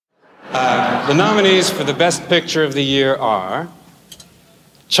The nominees for the Best Picture of the Year are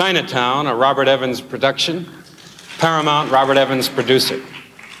Chinatown, a Robert Evans production, Paramount, Robert Evans producer.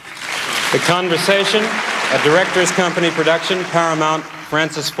 The Conversation, a Directors Company production, Paramount,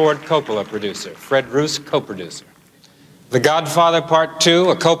 Francis Ford Coppola producer, Fred Roos co-producer. The Godfather Part 2,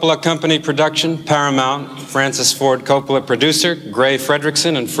 a Coppola Company production, Paramount, Francis Ford Coppola producer, Gray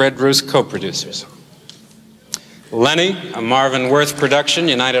Fredrickson and Fred Roos co-producers. Lenny, a Marvin Worth production,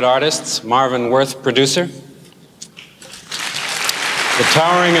 United Artists, Marvin Worth producer. The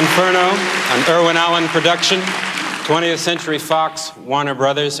Towering Inferno, an Irwin Allen production, 20th Century Fox, Warner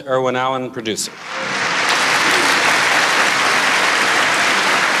Brothers, Irwin Allen producer.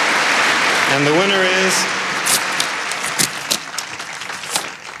 And the winner is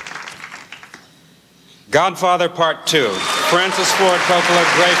Godfather Part 2, Francis Ford Coppola,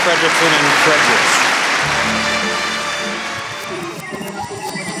 Gray Fredrickson, and Fred Roos.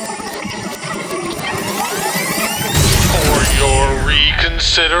 For your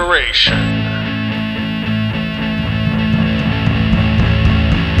reconsideration.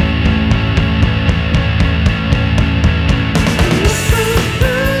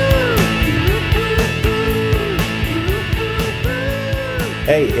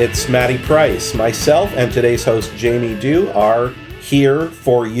 Hey, it's Matty Price. Myself and today's host, Jamie Dew, are here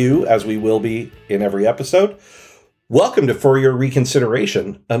for you, as we will be in every episode. Welcome to For Your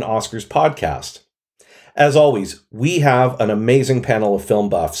Reconsideration, an Oscars podcast. As always, we have an amazing panel of film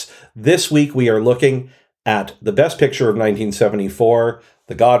buffs. This week, we are looking at the Best Picture of 1974,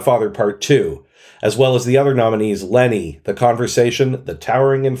 The Godfather Part 2, as well as the other nominees, Lenny, The Conversation, The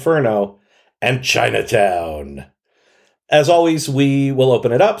Towering Inferno, and Chinatown. As always, we will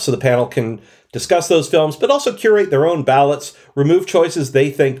open it up so the panel can discuss those films, but also curate their own ballots, remove choices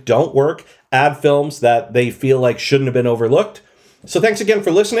they think don't work, add films that they feel like shouldn't have been overlooked. So thanks again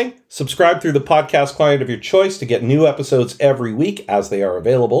for listening. Subscribe through the podcast client of your choice to get new episodes every week as they are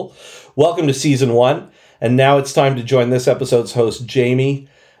available. Welcome to Season 1. And now it's time to join this episode's host, Jamie,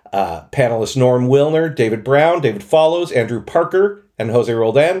 panelists Norm Wilner, David Brown, David Follows, Andrew Parker, and Jose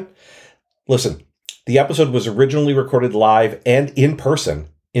Roldan. Listen. The episode was originally recorded live and in person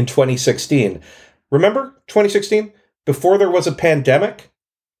in 2016. Remember 2016? Before there was a pandemic?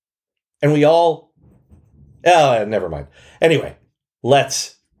 And we all... never mind. Anyway,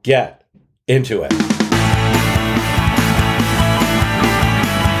 let's get into it.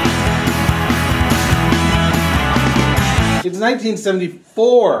 It's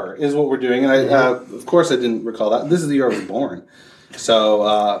 1974 is what we're doing, and of course I didn't recall that. This is the year I was born.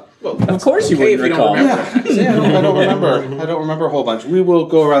 So, of course you wouldn't recall. I don't remember. I don't remember a whole bunch. We will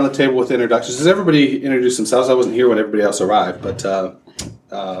go around the table with introductions. Does everybody introduce themselves? I wasn't here when everybody else arrived, but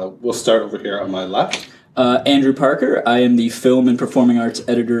we'll start over here on my left. Andrew Parker. I am the film and performing arts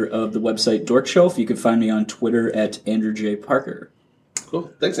editor of the website Dork Shelf. You can find me on Twitter at Andrew J. Parker.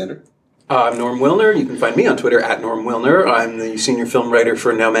 Cool. Thanks, Andrew. I'm Norm Wilner. You can find me on Twitter at Norm Wilner. I'm the senior film writer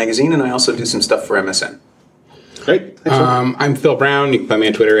for Now Magazine, and I also do some stuff for MSN. Great. Thanks, I'm Phil Brown. You can find me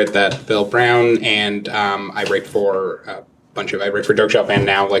on Twitter at that Phil Brown, and I write for I write for Dork Shelf and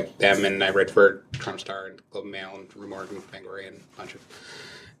Now, like them, and I write for Trump Star and Globe and Mail and Rue Morgan, Fangoria, and a bunch of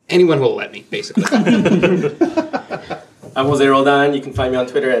anyone who will let me, basically. I'm Jose Roldan. You can find me on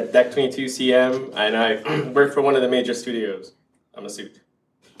Twitter at Deck22CM, and I work for one of the major studios. I'm a suit.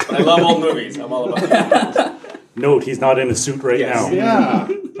 But I love old movies. I'm all about it. Note, he's not in a suit right now. Yeah.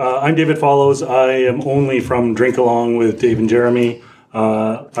 I'm David Follows. I am only from Drink Along with Dave and Jeremy.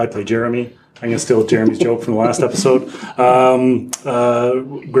 I play Jeremy. I'm going to steal Jeremy's joke from the last episode.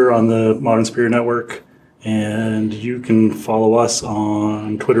 We're on the Modern Superior Network, and you can follow us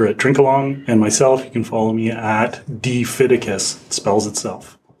on Twitter at Drink Along, and myself, you can follow me at DFiticus. It spells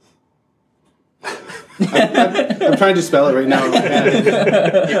itself. I'm trying to spell it right now.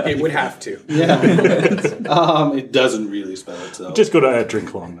 It would have to. Yeah. It doesn't really spell itself. Just go to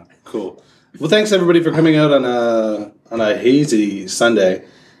Drink Along now. Cool. Well, thanks everybody for coming out on a hazy Sunday.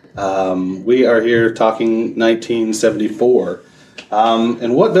 We are here talking 1974.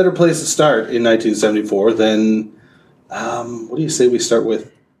 And what better place to start in 1974 than, what do you say we start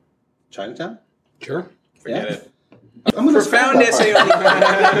with Chinatown? Sure. Forget it. I'm going to Profound essay on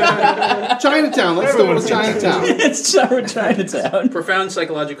Chinatown. Let's start with Chinatown. Let's start with Chinatown. Profound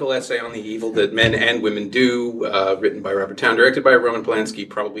psychological essay on the evil that men and women do, written by Robert Towne, directed by Roman Polanski,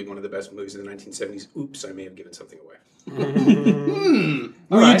 probably one of the best movies of the 1970s. Oops, I may have given something away.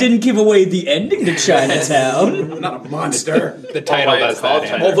 You didn't give away the ending to Chinatown. I'm not a monster. The title does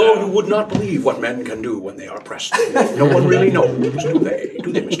that. Although you would not believe what men can do when they are pressed. No one really knows, do they?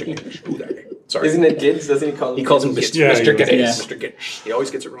 Do they, Mr. English? Do they? Sorry. Isn't it Gids? Doesn't he call him? He calls him Gids? Yeah, Mr. he Giddings. does. Mr. Giddings. He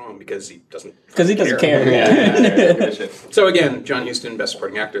always gets it wrong because he doesn't care. Yeah, good shit. So again, John Huston, Best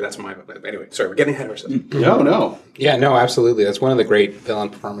Supporting Actor. That's my. Anyway, sorry, we're getting ahead of ourselves. No. Yeah, no, absolutely. That's one of the great villain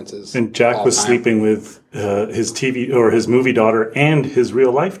performances. And Jack of was all time. sleeping with his TV or his movie daughter and his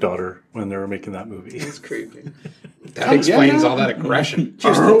real life daughter when they were making that movie. It's creepy. That explains all that aggression.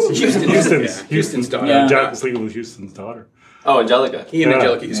 Houston's daughter. Yeah. Jack was sleeping with Houston's daughter. Oh, Angelica. He and Yeah.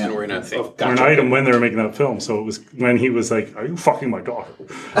 Angelica Houston were in a thing. Or an item when they were making that film. So it was when he was like, "Are you fucking my daughter?"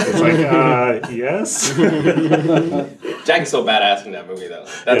 It's like, yes. Jack is so badass in that movie, though.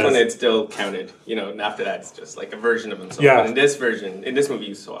 That's Yes. when it still counted. And after that, it's just like a version of himself. Yeah. But in this movie,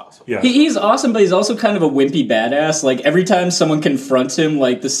 he's so awesome. Yeah. He's awesome, but he's also kind of a wimpy badass. Like, every time someone confronts him,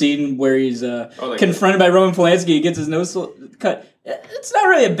 like the scene where he's confronted by Roman Polanski, he gets his nose cut. It's not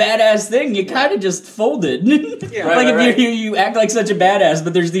really a badass thing. You kind of just folded. If you act like such a badass,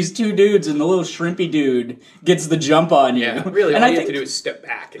 but there's these two dudes, and the little shrimpy dude gets the jump on you. Yeah, really, and all I you think, have to do is step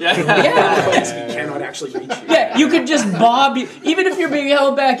back. And Yeah. He cannot actually reach you. Yeah, you could just bob. Even if you're being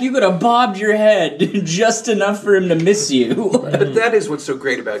held back, you could have bobbed your head just enough for him to miss you. But that is what's so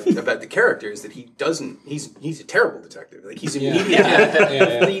great about the character is that he doesn't. He's a terrible detective. Like he's immediately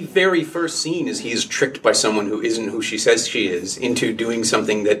the very first scene is he is tricked by someone who isn't who she says she is into doing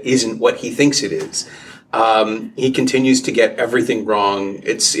something that isn't what he thinks it is. He continues to get everything wrong.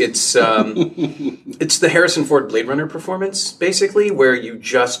 It's the Harrison Ford Blade Runner performance, basically, where you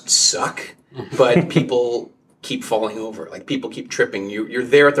just suck, but people keep falling over. Like people keep tripping. You're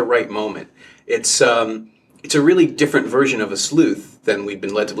there at the right moment. It's a really different version of a sleuth than we've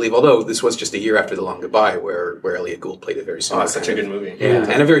been led to believe. Although this was just a year after The Long Goodbye, where Elliot Gould played a very similar. Oh, it's such a good movie.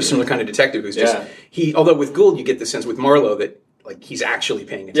 And a very similar kind of detective who's just he. Although with Gould, you get the sense with Marlowe that like he's actually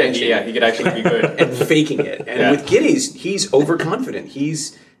paying attention. He could actually be good. And faking it. And with Giddies, he's overconfident.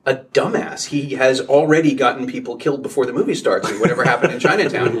 He's a dumbass. He has already gotten people killed before the movie starts. And whatever happened in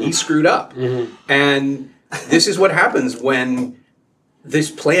Chinatown, he screwed up. And this is what happens when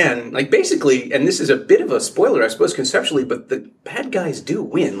this plan, like basically, and this is a bit of a spoiler, I suppose, conceptually, but the bad guys do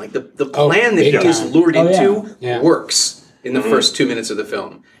win. Like the plan that he is lured into works in the first 2 minutes of the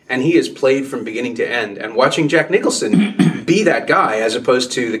film. And he is played from beginning to end. And watching Jack Nicholson be that guy, as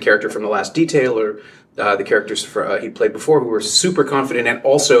opposed to the character from The Last Detail or the characters he played before who were super confident and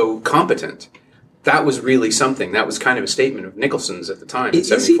also competent. That was really something. That was kind of a statement of Nicholson's at the time.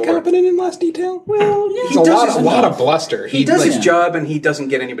 Is he competent in Last Detail? Well, he a does lot of bluster. He does his job, and he doesn't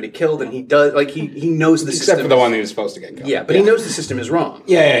get anybody killed, and he does he knows the except system. for the one who was supposed to get killed. Yeah, but he knows the system is wrong.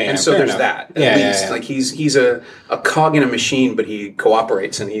 Yeah. And so fair there's enough. that. At least like he's a cog in a machine, but he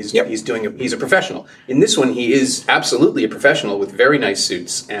cooperates, and he's a professional. In this one, he is absolutely a professional with very nice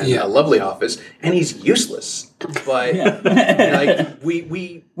suits and a lovely office, and he's useless. But like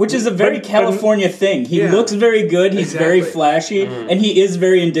which is a very California thing. He looks very good. He's very flashy, and he is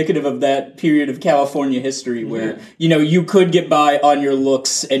very indicative of that period of California history where you could get by on your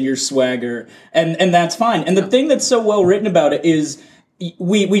looks and your swagger, and that's fine. And the thing that's so well written about it is.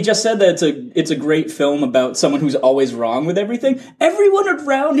 We just said that it's a great film about someone who's always wrong with everything. Everyone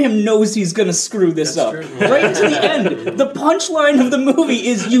around him knows he's going to screw this up. True. Right to the end. The punchline of the movie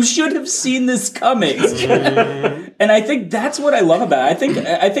is you should have seen this coming. And I think that's what I love about it.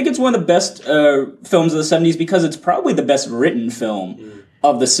 I think it's one of the best films of the 70s because it's probably the best written film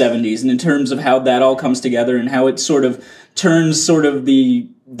of the 70s, and in terms of how that all comes together and how it sort of turns sort of the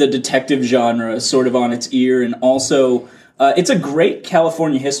detective genre sort of on its ear, and also it's a great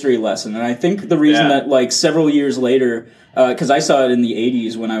California history lesson, and I think the reason that, like, several years later, because I saw it in the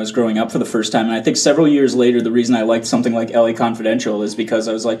 80s when I was growing up for the first time, and I think several years later, the reason I liked something like LA Confidential is because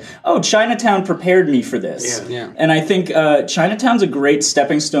I was like, oh, Chinatown prepared me for this. Yeah. And I think Chinatown's a great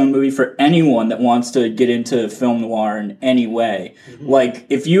stepping stone movie for anyone that wants to get into film noir in any way. Like,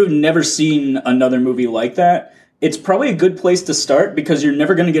 if you've never seen another movie like that, it's probably a good place to start because you're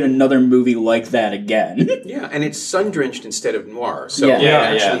never going to get another movie like that again. Yeah, and it's sun-drenched instead of noir, so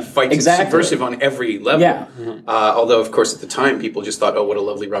Yeah. it actually fights Exactly. subversive on every level. Yeah. Although, of course, at the time, people just thought, oh, what a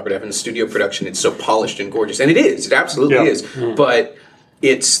lovely Robert Evans studio production. It's so polished and gorgeous. And it is. It absolutely is. But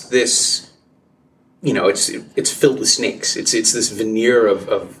it's this... it's filled with snakes. It's this veneer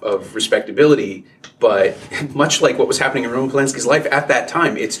of respectability, but much like what was happening in Roman Polanski's life at that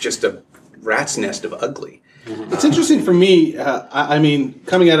time, it's just a rat's nest of ugly. It's interesting for me. I mean,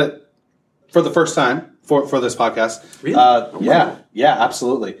 coming at it for the first time for this podcast. Really? Yeah,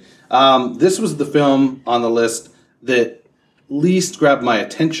 absolutely. This was the film on the list that least grabbed my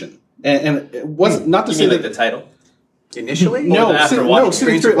attention, and it wasn't not to say that the title. Initially? No, after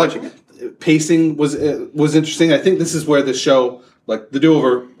Experience of watching it? Pacing was interesting. I think this is where the show, like the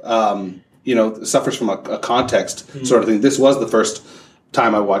Do-Over, suffers from a context sort of thing. This was the first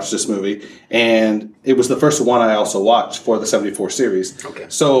time I watched this movie, and it was the first one I also watched for the 74 series. Okay.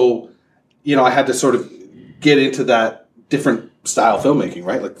 So, I had to sort of get into that different style filmmaking,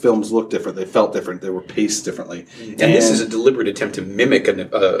 right? Like films look different, they felt different, they were paced differently. And this is a deliberate attempt to mimic,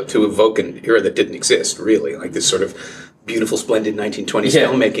 to evoke an era that didn't exist, really. Like this sort of beautiful, splendid 1920s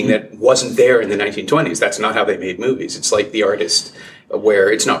filmmaking that wasn't there in the 1920s. That's not how they made movies. It's like The Artist,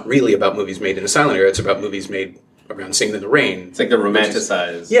 where it's not really about movies made in the silent era, it's about movies made around Singing in the Rain. It's like the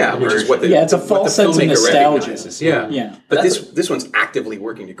romanticized. Which is what the it's a false sense of nostalgia. Yeah. But this one's actively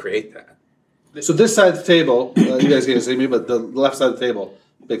working to create that. So this side of the table, you guys can't see me, but the left side of the table,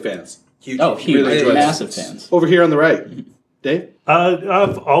 big fans. Huge. Huge, massive fans. Over here on the right, Dave?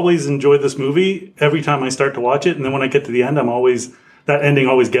 I've always enjoyed this movie every time I start to watch it, and then when I get to the end, that ending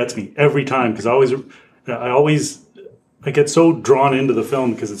always gets me every time because I get so drawn into the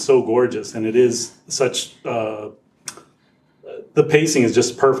film because it's so gorgeous and it is such. The pacing is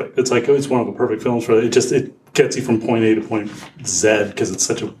just perfect. It's like it's one of the perfect films for it. It gets you from point A to point Z because it's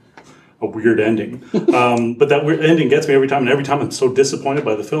such a weird ending. But that weird ending gets me every time, and every time I'm so disappointed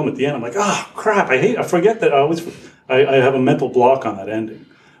by the film at the end, I'm like, crap, I forget that I have a mental block on that ending.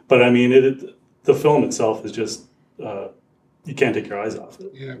 But I mean, the film itself is just, you can't take your eyes off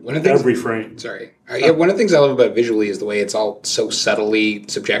it. Yeah, every frame. Sorry. One of the things I love about it visually is the way it's all so subtly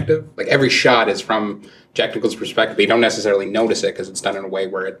subjective. Like every shot is from Jack Nicholson's perspective, but you don't necessarily notice it because it's done in a way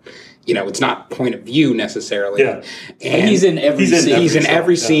where it, it's not point of view necessarily. Yeah. And he's in every scene. He's in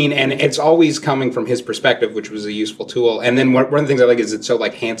every scene, and it's always coming from his perspective, which was a useful tool. And then one of the things I like is it's so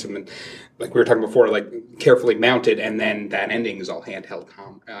like handsome and like we were talking before, like carefully mounted, and then that ending is all handheld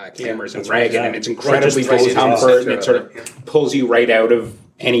cameras and ragged, and it's incredibly discomfort, and it sort of pulls you right out of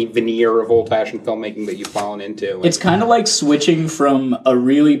any veneer of old-fashioned filmmaking that you've fallen into. It's kind of like switching from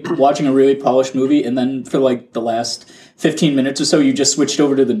watching a really polished movie, and then for like the last 15 minutes or so, you just switched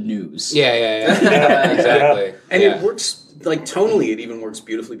over to the news. Yeah, exactly. And it works, like tonally, it even works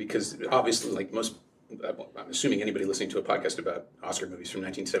beautifully because obviously, like most, I'm assuming anybody listening to a podcast about Oscar movies from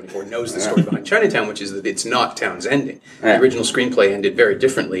 1974 knows the story behind Chinatown, which is that it's not Town's ending. The original screenplay ended very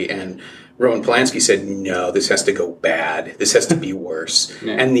differently, and Roman Polanski said, no, this has to go bad. This has to be worse.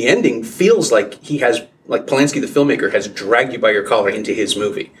 And the ending feels like Polanski, the filmmaker, has dragged you by your collar into his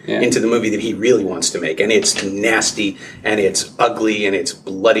movie, into the movie that he really wants to make. And it's nasty, and it's ugly, and it's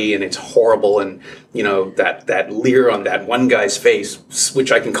bloody, and it's horrible. And, that leer on that one guy's face,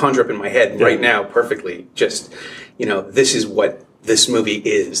 which I can conjure up in my head right now perfectly, just, this is what this movie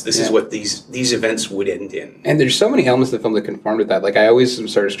is. This is what these events would end in. And there's so many elements of the film that conform with that. Like, I always am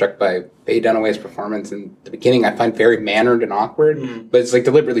sort of struck by Faye Dunaway's performance in the beginning. I find very mannered and awkward, but it's like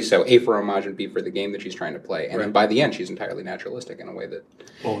deliberately so. A, for homage, and B, for the game that she's trying to play. And then by the end, she's entirely naturalistic in a way that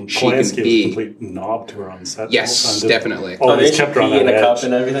she can Polanski be. is a complete knob to her on set. Yes, definitely. Always kept her on that in a edge. cup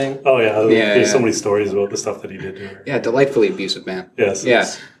and everything. Oh yeah, there's so many stories about the stuff that he did to her. Yeah, delightfully abusive man. Yes.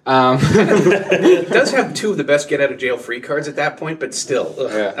 Yeah. It does have two of the best get-out-of-jail-free cards at that point, but still,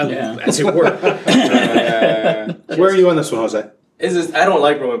 as it were. Where are you on this one, Jose? I don't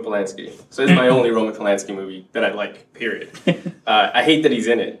like Roman Polanski, so it's my only Roman Polanski movie that I like. Period. I hate that he's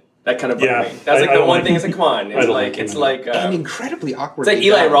in it. That kind of bugged me. That's like the one thing. It's like, come on. It's like and incredibly awkward. It's like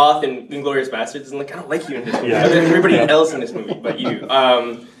Eli Roth in Inglourious Basterds. And like, I don't like you in this movie. Yeah. Everybody else in this movie, but you.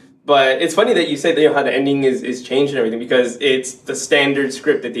 But it's funny that you say that how the ending is changed and everything because it's the standard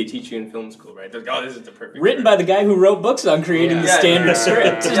script that they teach you in film school, right? They're like, this is the perfect. Written by the guy who wrote books on creating the standard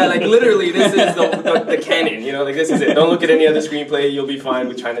script. Yeah, like literally, this is the canon. Like this is it. Don't look at any other screenplay. You'll be fine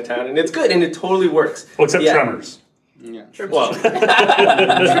with Chinatown, and it's good and it totally works. Well, except Tremors. Yeah. Well,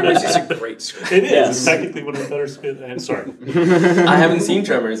 Tremors is a great script. It is. It's technically one of the better scripts. Sorry. I haven't seen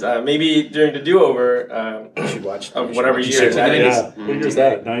Tremors. Maybe during the do-over, You should watch. whatever year. Yeah. What year is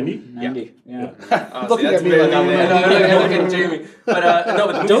that? 90? 90. Yeah. Looking at me like I'm look at Jamie. But no,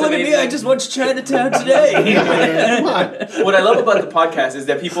 but Don't look at me. I just watched Chinatown today. What I love about the podcast is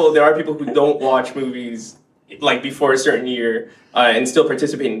that there are people who don't watch movies like before a certain year and still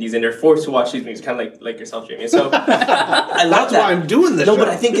participate in these, and they're forced to watch these movies, kind of like yourself, Jamie. So I love That's why I'm doing this. No, but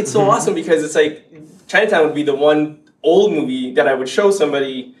I think it's so awesome because it's like Chinatown would be the one old movie that I would show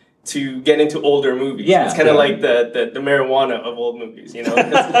somebody to get into older movies. Yeah. It's kind of like the marijuana of old movies,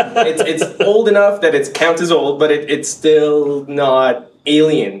 it's old enough that it counts as old, but it's still not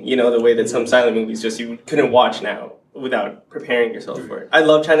alien, the way that some silent movies just you couldn't watch now without preparing yourself for it. I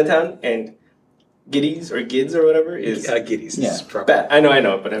love Chinatown, and Giddies or Gids or whatever is Giddies. Yeah. Is probably. I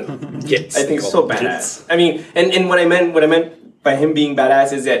know, but Gids. I think it's so badass. I mean, and what I meant by him being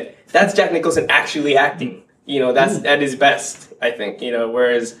badass is that's Jack Nicholson actually acting. That's at his best, I think.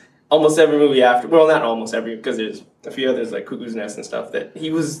 Whereas almost every movie after. Well, not almost every, because there's a few others like Cuckoo's Nest and stuff that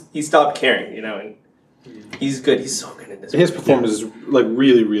he stopped caring, you know, and he's good. He's so good in this. His movie. performance is like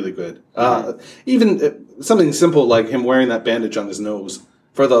really, really good. Even something simple like him wearing that bandage on his nose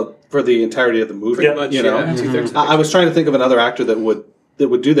for the entirety of the movie. Yeah. You know, I was trying to think of another actor that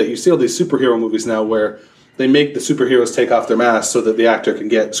would do that. You see all these superhero movies now where they make the superheroes take off their masks so that the actor can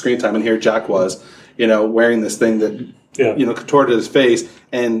get screen time. And here Jack was, you know, wearing this thing that you know contorted his face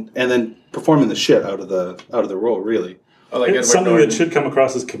and then performing the shit out of the role. Really. Oh, like It's something that should come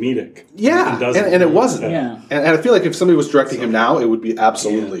across as comedic. Yeah, and it wasn't. Yeah. And I feel like if somebody was directing him now, it would be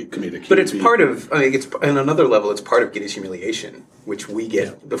absolutely comedic. But it's part of, I mean, it's on another level, it's part of Giddy's humiliation, which we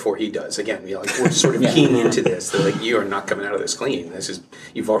get before he does. Again, we're sort of keying into this. They're like, you are not coming out of this clean.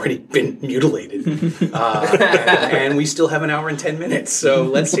 You've already been mutilated. and we still have an hour and 10 minutes, so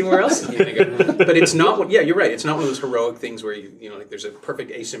let's see where else you're going to go. But it's not, you're right, it's not one of those heroic things where, like there's a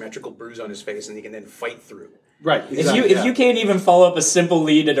perfect asymmetrical bruise on his face and he can then fight through. Right. If you can't even follow up a simple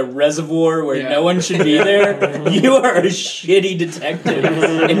lead at a reservoir where no one should be there, you are a shitty detective,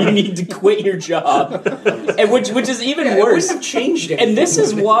 and you need to quit your job. And which is even worse. It wouldn't have changed anything. And this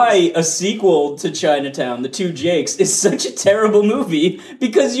is why a sequel to Chinatown, The Two Jakes, is such a terrible movie,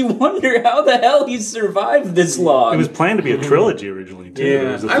 because you wonder how the hell he survived this long. It was planned to be a trilogy originally, too.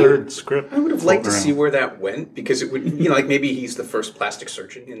 It was a third script. I would have liked to see where that went, because it would, like maybe he's the first plastic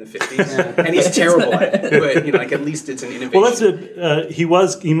surgeon in the 50s, and he's terrible at it. But, like at least it's an innovation. Well, that's it.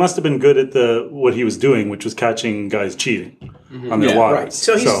 He must have been good at what he was doing, which was catching guys cheating on their wives. Right.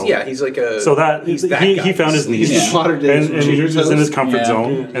 So he's like a. So that he's that he guy. found his niche, and he was in his comfort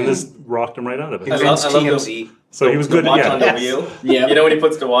zone, and this rocked him right out of it. I love TMZ. So he was good. Watch on the wheel. Yeah. You know when he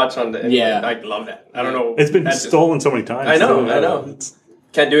puts the watch on the. Yeah. I love that. I don't know. It's been stolen so many times. I know. It's,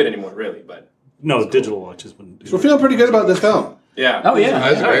 Can't do it anymore, really, but. no, digital watches wouldn't do So we're feeling pretty good about this film. Yeah. Oh, yeah.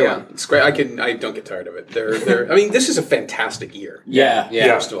 That's a great one. It's great. I don't get tired of it. I mean, this is a fantastic year. Yeah.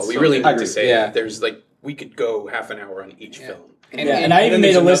 First of all, we really need to say Yeah. that. There's we could go half an hour on each film. And I even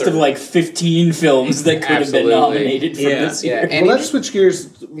made a list of like 15 films that could have been Absolutely. nominated for this year. And Well, let's switch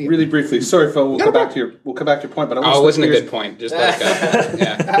gears really briefly. Sorry, Phil. We'll come back to your point. But I want it to wasn't a switch good point. Just like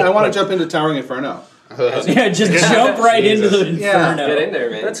I want to jump into Towering Inferno. Yeah, just jump right into the Inferno. Get in there,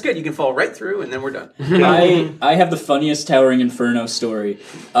 man. That's good. You can fall right through, and then we're done. I have the funniest Towering Inferno story.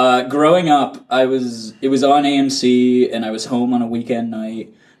 Growing up, it was on AMC, and I was home on a weekend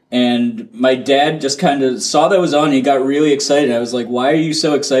night, and my dad just kind of saw that was on, and he got really excited. I was like, why are you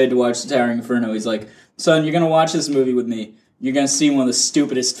so excited to watch the Towering Inferno? He's like, son, you're going to watch this movie with me. You're going to see one of the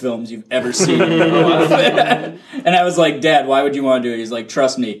stupidest films you've ever seen in your life. And I was like, Dad, why would you want to do it? He's like,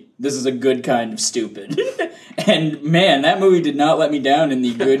 trust me, this is a good kind of stupid. And man, that movie did not let me down in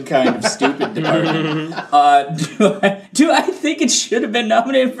the good kind of stupid department. Do I think it should have been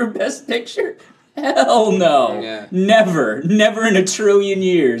nominated for Best Picture? Hell no. Yeah. Never in a trillion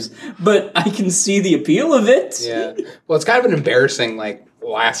years. But I can see the appeal of it. Yeah. Well, it's kind of an embarrassing,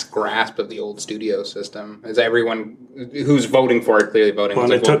 last grasp of the old studio system. Is everyone who's voting for it clearly voting? Well,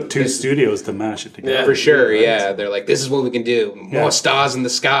 and was it like, took two studios to mash it together. For sure, yeah. They're like, this is what we can do. More stars in the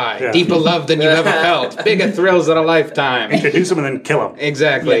sky. Yeah. Deeper love than you've ever felt. Bigger thrills in a lifetime. Introduce them and then kill them.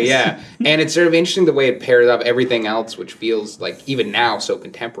 Exactly, yeah. And it's sort of interesting the way it pairs up everything else, which feels like, even now, so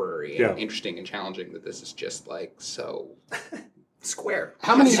contemporary and interesting and challenging, that this is just, so... Square.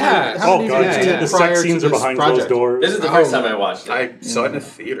 How many? Yeah. How many God, have you seen the prior sex to scenes are this behind project? closed doors. This is the first time I watched it. I saw it in a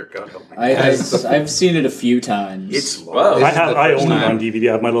theater. God help me. I've seen it a few times. It's Whoa. long. I own it on DVD.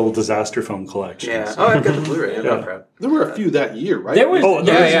 I have my little disaster film collection. Yeah. Oh, I've got the Blu-ray. I'm not proud. There were a few that year, right? There was, Oh,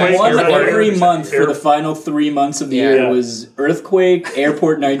 there was yeah, one Airport. every month for the Airport. final 3 months of the Yeah. year. Yeah. It was Earthquake,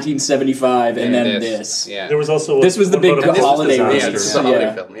 Airport 1975, and then this. Yeah. There was also This was the one big about a holiday disaster. Yeah, release. it's a holiday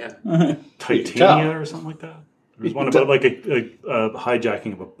Yeah. film. Yeah. Titania or something like that. There was one about a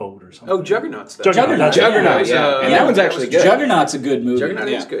hijacking of a boat or something. Oh, Juggernaut's that. Juggernaut. Juggernaut, yeah. And that one's actually good. Juggernaut's a good movie. Juggernaut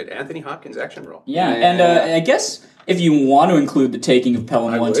is Yeah. good. Anthony Hopkins action role. Yeah, Yeah. and I guess if you want to include the taking of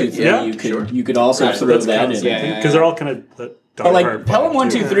Pelham I 1, 2, would, 3, yeah, you could sure. you could also Right, throw That's that kind in. of Yeah. because they're all kind of. But like Pelham 1,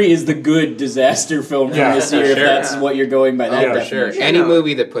 2, 3 is the good disaster film from Yeah, this for year. If sure. that's what you're going by that yeah, definition. Sure. Any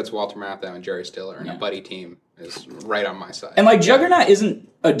movie that puts Walter Matthau and Jerry Stiller in Yeah. a buddy team is right on my side. And Juggernaut isn't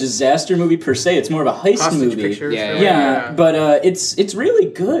a disaster movie per se; it's more of a heist Hostage movie. pictures. Yeah, Yeah, but it's really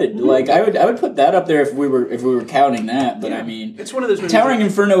good. Like I would put that up there if we were counting that. But I mean, It's one of those movies. Towering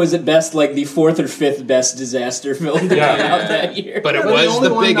Inferno is at best like the 4th or 5th best disaster film that Yeah. came out that year. But it They're was only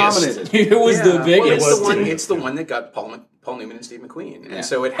the one biggest. nominated. it was the Well, biggest, it's the one that got Paul Newman and Steve McQueen, and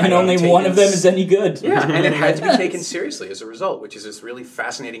so it had and to only be one taken of them is any good. Yeah, and it had to be taken seriously as a result, which is this really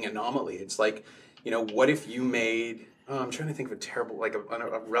fascinating anomaly. It's like, what if you made I'm trying to think of a terrible, like a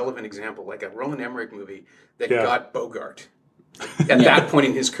relevant example, like a Roland Emmerich movie that Yeah. got Bogart at that point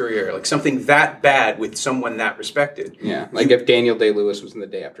in his career, like something that bad with someone that respected. Yeah, like if Daniel Day-Lewis was in The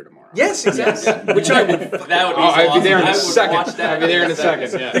Day After Tomorrow. Yes, exactly. Which I would. That would be I'd be there in a awesome. second. Watch that. I'd be there in a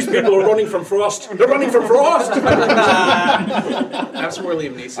second. Yeah. These people are running from frost. They're running from frost. That's more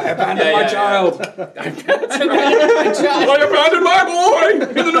Liam Neeson. I abandoned my child. I abandoned my boy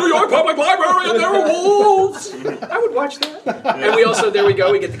in the New York Public Library, and there were wolves. I would watch that. And we also, there we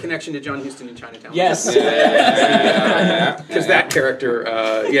go, we get the connection to John Huston in Chinatown. Yes. Because that character,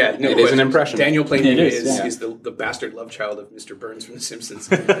 no It is an question. impression. Daniel Plainview It is, yeah. is the bastard love child of Mr. Burns from The Simpsons,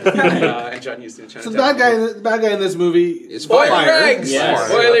 and John Huston in So Chinatown. the bad guy in this movie It's Oily fire. rags!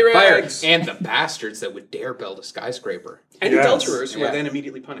 Yes. Oily Fire. rags! And the bastards that would dare build a skyscraper. And Yes. adulterers who Yeah. were then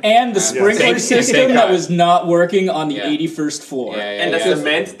immediately punished. And the sprinkler Thank- system thank that God. was not working on the Yeah. 81st floor. And the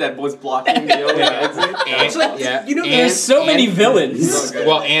cement that was blocking the only exit. It's like, you know, There's so many villains.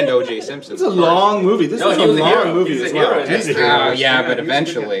 Well, and O.J. Simpson. It's a long movie. This No, was he a was a long hero. movie He's as a well. hero. He's a hero. Yeah, but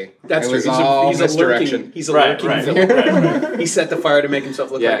eventually, That's it true. was all He's a misdirection. He's a Right, lurking right. villain. He set the fire to make himself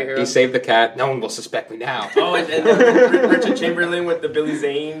look like a Yeah, hero. he saved the cat. No one will suspect me now. Oh, and Richard Chamberlain with the Billy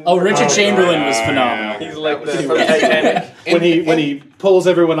Zane. Oh, Richard Chamberlain was phenomenal. He's like the from Titanic. When he pulls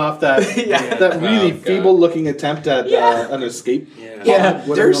everyone off that that really Oh, God. feeble looking attempt at an escape. Yeah.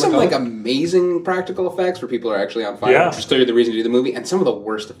 Whatever There's you some wanna like call it. amazing practical effects where people are actually on fire, Yeah. which is clearly the reason to do the movie, and some of the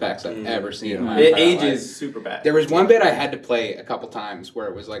worst effects I've ever seen in my It entire life. ages super bad. There was one bit I had to play a couple times where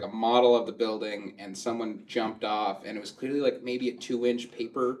it was like a model of the building and someone jumped off, and it was clearly like maybe a 2-inch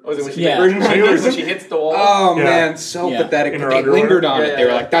paper. Was it when she, Yeah. when she hits the wall? Oh Yeah. man, so Yeah. pathetic. In But her they underwear? lingered on Yeah, it. yeah, They were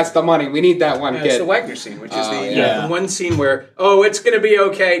yeah. like, "That's the money. We need that one Yeah, it's kid." the Wagner scene, which is yeah. the one scene where, oh, it's going to be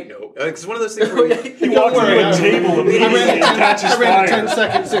okay. No. It's one of those things where He walks into a table immediately and catches I ran a fire.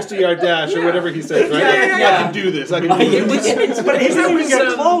 10-second 60-yard dash or whatever he says, right? Yeah. I can do this. I can do this. But he didn't even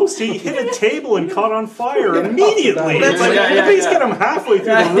get close. He hit a table and caught on fire immediately. It's like, at least get him halfway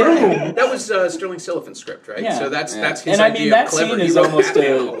through the room. That was Sterling Silliphant's script, right? Yeah. So that's his And I mean, idea that of clever. scene He is wrote almost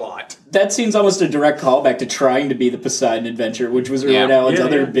Batman a- a lot. That scene's almost a direct callback to trying to be the Poseidon Adventure, which was Irwin Yeah. Allen's Yeah,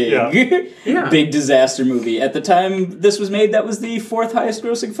 other yeah. big, Yeah. big disaster movie. At the time this was made, that was the 4th highest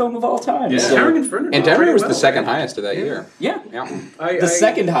grossing film of all time. So, Towering Inferno. And did Denver pretty was well, the second right? highest of that year. yeah, Yeah, the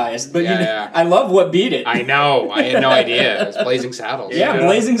second highest. But Yeah, you know, yeah. I love what beat it. I know. I had no idea. It was Blazing Saddles. Yeah, Yeah.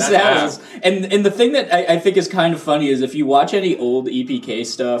 Blazing That's Saddles. And the thing that I think is kind of funny is if you watch any old EPK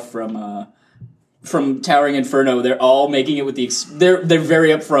stuff from Towering Inferno, they're all making it with they're very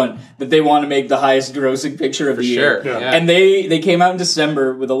upfront that they want to make the highest grossing picture of the year. sure. Yeah. And they came out in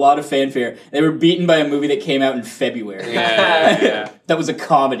December with a lot of fanfare. They were beaten by a movie that came out in February. Yeah. That was a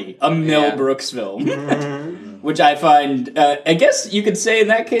comedy, a Mel Yeah. Brooks film. Which I find, I guess you could say in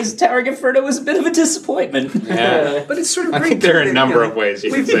that case, Towering Inferno was a bit of a disappointment. Yeah. But it's sort of I great. think there are a that, number of ways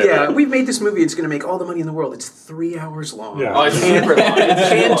you can say that. we've made this movie. It's going to make all the money in the world. It's 3 hours long. Yeah. Oh, it's super long. We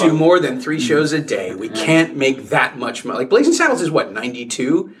can't do more than 3 shows a day. We can't make that much money. Like Blazing Saddles is what,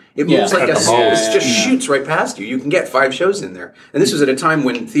 92? It moves Yeah. like a At the it most. just shoots right past you. You can get 5 shows in there. And this was at a time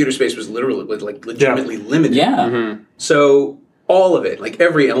when theater space was literally like legitimately limited. Yeah. So all of it, like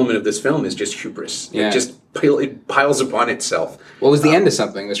every element of this film is just hubris. Yeah. It just it piles upon itself. What was the end of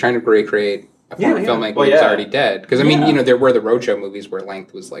something? It was trying to recreate a form of Yeah. filmmaking Well, that was yeah. already dead. Because, I mean, Yeah. you know, there were the roadshow movies where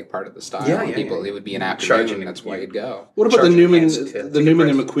length was like part of the style. Yeah, and yeah, people, yeah. it would be an afternoon, Charging and that's why you'd go. What about Charging the Newman, hands to the take a Newman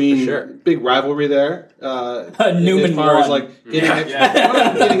and price. McQueen For sure. big rivalry there? Newman as far as won. like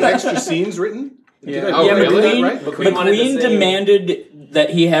getting extra scenes written. Did I Oh, get really? that right? McQueen wanted the McQueen same- demanded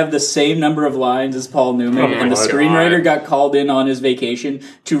that he have the same number of lines as Paul Newman, Oh my and the God. screenwriter got called in on his vacation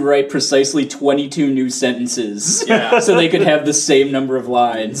to write precisely 22 new sentences Yeah. so they could have the same number of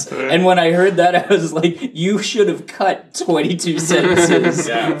lines. And when I heard that, I was like, you should have cut 22 sentences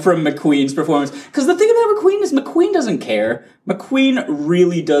Yeah. from McQueen's performance. Because the thing about McQueen is McQueen doesn't care. McQueen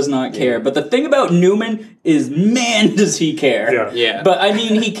really does not care. But the thing about Newman is, man, does he care. Yeah. Yeah. But I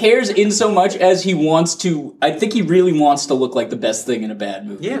mean, he cares in so much as he wants to. I think he really wants to look like the best thing in a bad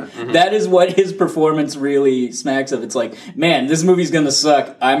movie. Yeah. That is what his performance really smacks of. It's like, man, this movie's gonna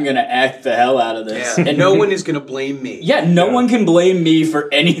suck. I'm gonna act the hell out of this. Yeah. And No one is going to blame me. Yeah, no one can blame me for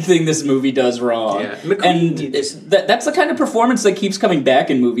anything this movie does wrong. Yeah. McQueen And is- that's the kind of performance that keeps coming back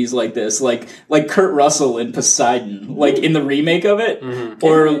in movies like this, like Kurt Russell in Poseidon, like in the remake of it,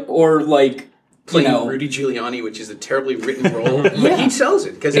 or like playing Rudy Giuliani, which is a terribly written role, but he sells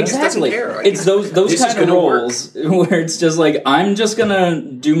it because he just doesn't care. Like, it's those kind of roles where it's just like, I'm just gonna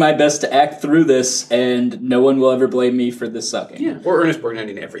do my best to act through this, and no one will ever blame me for this sucking. Yeah. Or Ernest Borgnine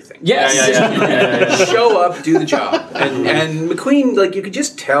in everything. Yes. Show up, do the job. And McQueen, like, you could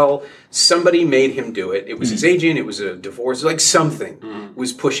just tell somebody made him do it. It was his agent, it was a divorce, like something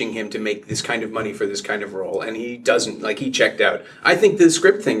was pushing him to make this kind of money for this kind of role, and he doesn't, like, he checked out. I think the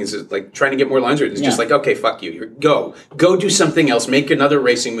script thing is, like, trying to get more lines written. It's just like, okay, fuck you. Go do something else. Make another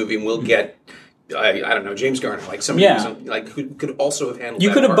racing movie, and we'll get, I don't know, James Garner, like somebody who could also have handled.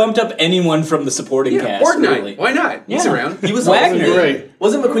 You could have bumped up anyone from the supporting cast. Borgnine. Really. Why not? He's around. He was Wagner. great.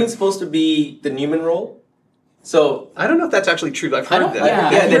 Wasn't McQueen supposed to be the Newman role? So I don't know if that's actually true. I've heard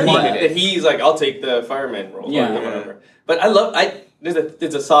that. That he's like, I'll take the fireman role. Yeah. Or whatever. But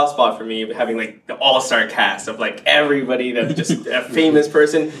there's a soft spot for me having like the all-star cast of like everybody that's just a famous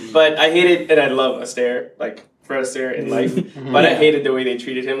person. But I hate it, and I love Astaire, like Fred Astaire in life. But I hated the way they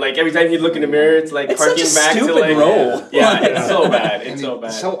treated him. Like every time he'd look in the mirror, it's like harking back to like role. Yeah, it's so bad. It's so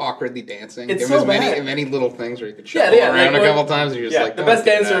bad. So awkwardly dancing. It's there so was bad. many little things where you could shuffle around a couple times. And you're just like, the best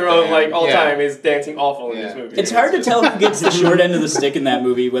dancer of like all time is dancing awful in this movie. It's hard to tell who gets the short end of the stick in that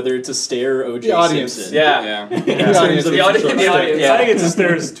movie, whether it's Astaire or O.J. Simpson. Yeah. The audience. I think it's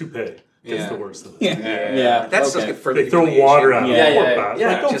Astaire's toupee. It's the worst of it. Yeah. That's like They throw water at him.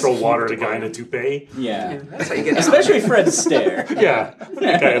 Yeah. Don't throw water at a guy in a toupee. Yeah. That's how you get Especially Fred Astaire. Yeah.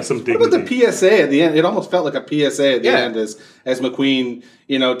 That guy has some dignity. What about the PSA at the end? It almost felt like a PSA at the end as McQueen,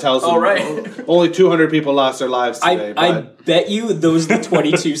 tells them only 200 people lost their lives today. I bet you those are the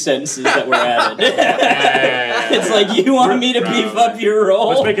 22 sentences that were added. It's like, you want me to beef up your role?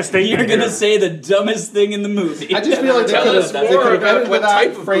 Let's make a statement You're going to here. say the dumbest thing in the movie. I just feel like they could have edited what that,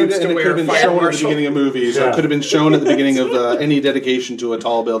 type of framed boots it, and to it could have wear. been shown at the Marshall. beginning of movies, or it could have been shown at the beginning of any dedication to a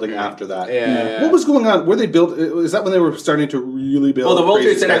tall building after that. What was going on? Were they built? Is that when they were starting to really build? Well, the World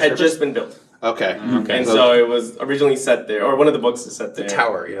crazy Trade Center had skyscrapers? just been built. Okay. And so it was originally set there, or one of the books is set there. The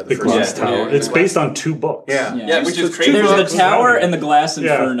tower, The Glass Tower. It's based on 2 books. Yeah, which is crazy. There's the Tower and the Glass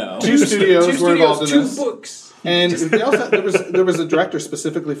Inferno. Two studios were involved in 2 this. books. And they also there was a director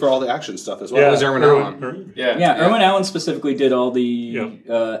specifically for all the action stuff as well. It was Irwin Allen. Irwin Allen specifically did all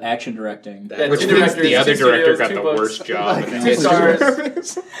the action directing. Which means the other director got the worst job. 2 stars.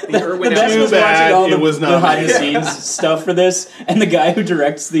 The best was watching all the behind the scenes stuff for this, and the guy who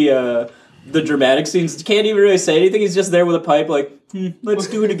directs the dramatic scenes can't even really say anything. He's just there with a pipe, like, let's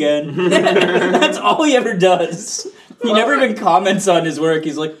do it again. That's all he ever does. He never even comments on his work.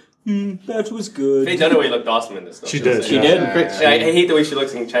 He's like, that was good. Faye Dunaway looked awesome in this, though. She did. She did. I hate the way she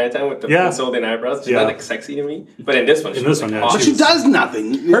looks in Chinatown with the penciled-in eyebrows. She's not like sexy to me, but in this one, she's awesome. But she does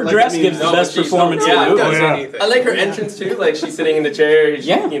nothing. Her dress gives the best performance in the movie. I like her entrance too. Like she's sitting in the chair.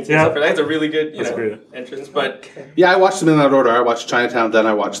 That's a really good, entrance. But I watched them in that order. I watched Chinatown, then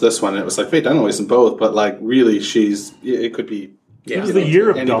I watched this one. And it was like Faye Dunaway's in both, but like really, it could be. It was the year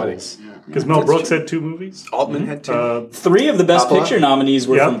of doubles. Because Mel Brooks had 2 movies. Altman had 2. 3 of the Best Picture nominees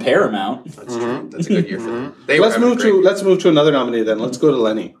were from Paramount. That's true. That's a good year for them. Let's move to another nominee then. Let's go to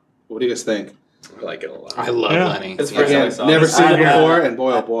Lenny. What do you guys think? I like it a lot. I love Lenny. it's the first time I saw Never it. seen it before, and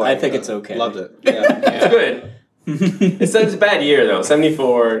boy, oh boy. I think it's okay. Loved it. It's good. It's a bad year though.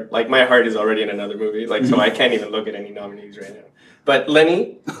 74. Like my heart is already in another movie. Like so, I can't even look at any nominees right now. But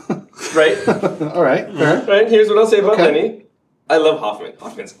Lenny, right? All right. Fair. Right. Here's what I'll say about Lenny. I love Hoffman.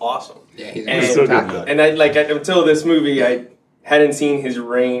 Hoffman's awesome. Yeah, he's so good. And until this movie, I hadn't seen his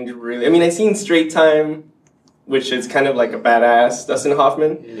range really. I mean, I seen Straight Time, which is kind of like a badass Dustin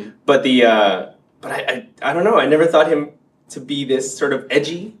Hoffman. But I don't know. I never thought him to be this sort of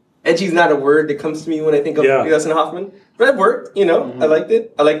edgy. Edgy is not a word that comes to me when I think of Dustin Hoffman. But it worked, I liked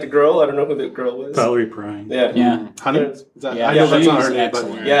it. I liked the girl. I don't know who the girl was. Valerie Prine. Yeah. Honey? Yeah, I know that's not her she's name, but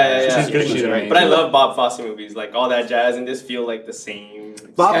excellent. Yeah. She's good. She's great. But I love Bob Fosse movies. Like all that jazz and this feel like the same.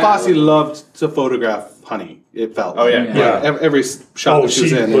 Bob Fosse loved to photograph Honey. It felt. Oh yeah. Every shot that she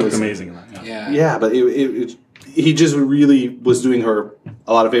was in, looked it was amazing in that. Yeah, but he just really was doing her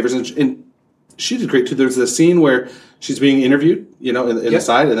a lot of favors, and she did great too. There's a scene where she's being interviewed, in the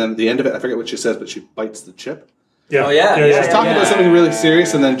side, and then at the end of it, I forget what she says, but she bites the chip. Yeah. Oh yeah. She's talking about something really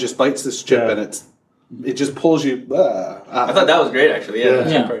serious, and then just bites this chip, and it just pulls you. I thought that was great, actually.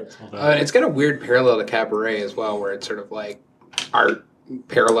 It's got a weird parallel to Cabaret as well, where it's sort of like art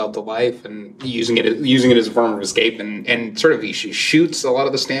parallel to life and using it as a form of escape, and sort of he shoots a lot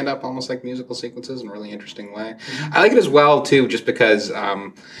of the stand-up almost like musical sequences in a really interesting way. I like it as well too, just because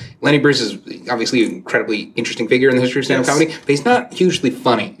Lenny Bruce is obviously an incredibly interesting figure in the history of stand-up comedy, but he's not hugely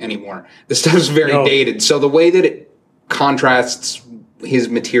funny anymore. This stuff is very dated, so the way that it contrasts his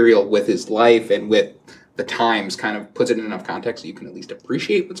material with his life and with the times kind of puts it in enough context so you can at least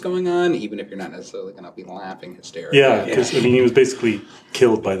appreciate what's going on, even if you're not necessarily going to be laughing hysterically. Yeah, because I mean, he was basically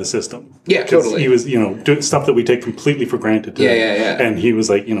killed by the system. Yeah, 'Cause totally. He was, doing stuff that we take completely for granted today. Yeah. And he was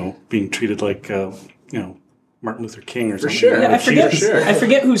like, being treated like, Martin Luther King or something. sure. Yeah, Like, I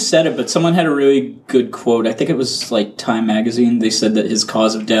forget who said it, but someone had a really good quote. I think it was like Time Magazine. They said that his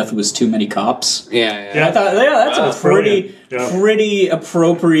cause of death was too many cops. Yeah. I thought, that's a brilliant. Yeah. pretty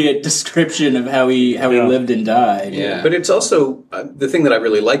appropriate description of how he lived and died. Yeah. But it's also the thing that I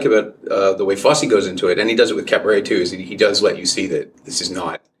really like about the way Fosse goes into it, and he does it with Cabaret too, is that he does let you see that this is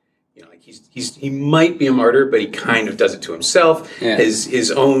not, he might be a martyr, but he kind of does it to himself. Yeah.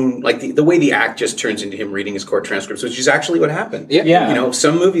 His own, like the way the act just turns into him reading his court transcripts, which is actually what happened. Yeah.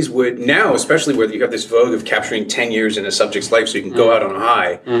 Some movies would now, especially where you have this vogue of capturing 10 years in a subject's life, so you can go out on a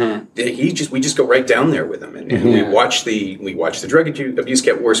high. We just go right down there with him, and we watch the drug abuse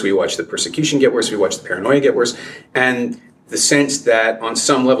get worse, we watch the persecution get worse, we watch the paranoia get worse, and the sense that on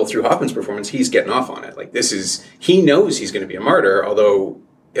some level through Hoffman's performance, he's getting off on it. Like he knows he's going to be a martyr, although.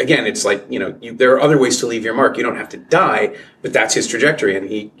 Again, it's like, there are other ways to leave your mark. You don't have to die, but that's his trajectory, and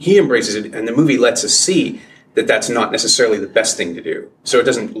he embraces it, and the movie lets us see that that's not necessarily the best thing to do. So it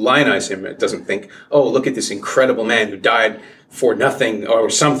doesn't lionize him. It doesn't think, oh, look at this incredible man who died for nothing or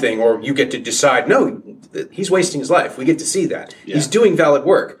something, or you get to decide. No, he's wasting his life. We get to see that. Yeah. He's doing valid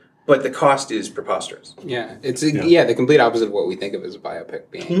work, but the cost is preposterous. Yeah, it's the complete opposite of what we think of as a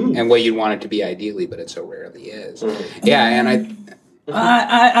biopic being, and what you'd want it to be ideally, but it so rarely is. Yeah, and I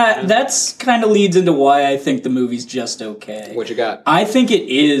that's kind of leads into why I think the movie's just okay. What you got? I think it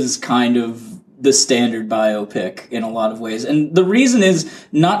is kind of the standard biopic in a lot of ways. And the reason is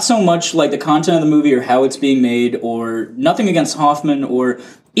not so much like the content of the movie or how it's being made, or nothing against Hoffman or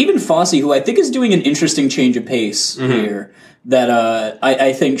even Fosse, who I think is doing an interesting change of pace here that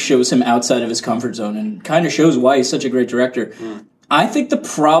I think shows him outside of his comfort zone and kind of shows why he's such a great director. I think the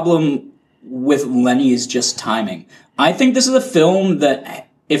problem with Lenny is just timing. I think this is a film that,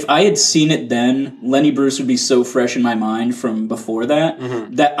 if I had seen it then, Lenny Bruce would be so fresh in my mind from before that,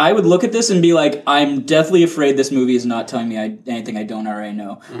 that I would look at this and be like, I'm deathly afraid this movie is not telling me anything I don't already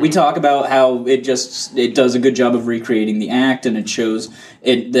know. We talk about how it does a good job of recreating the act, and it shows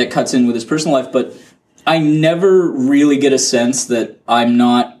that cuts in with his personal life, but I never really get a sense that I'm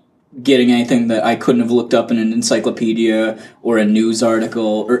not getting anything that I couldn't have looked up in an encyclopedia or a news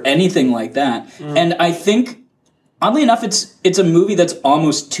article or anything like that. And I think, oddly enough, it's a movie that's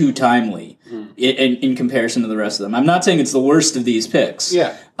almost too timely in comparison to the rest of them. I'm not saying it's the worst of these picks.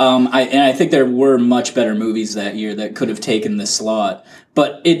 Yeah. I think there were much better movies that year that could have taken this slot.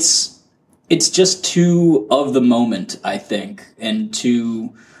 But it's just too of the moment, I think, and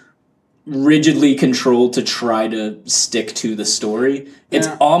too rigidly controlled to try to stick to the story. It's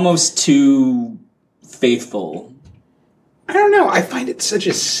almost too faithful. I don't know. I find it such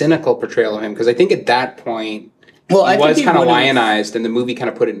a cynical portrayal of him, because I think at that point, Well, he I was think kind of would've- lionized, and the movie kind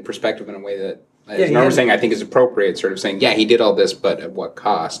of put it in perspective in a way that, as Norm was saying, I think is appropriate, sort of saying, yeah, he did all this, but at what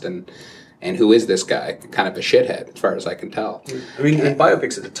cost? And who is this guy? Kind of a shithead, as far as I can tell. I mean, in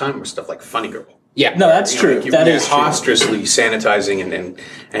biopics at the time were stuff like Funny Girl. Yeah. No, that's true. Like That is true. preposterously sanitizing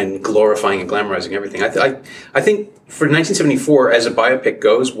and glorifying and glamorizing everything. I think for 1974, as a biopic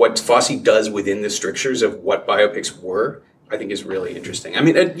goes, what Fosse does within the strictures of what biopics were, I think is really interesting. I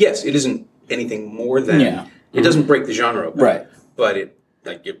mean, yes, it isn't anything more than it doesn't break the genre open, Right. But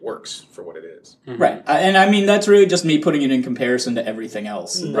it works for what it is. Right. And I mean, that's really just me putting it in comparison to everything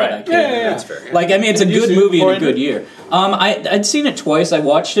else. Right. That's fair. Yeah. Like, I mean, it's a good movie in a good year. I'd seen it twice. I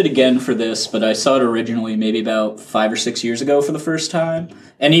watched it again for this, but I saw it originally maybe about 5 or 6 years ago for the first time.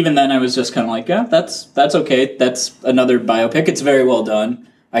 And even then I was just kind of like, yeah, that's okay. That's another biopic. It's very well done.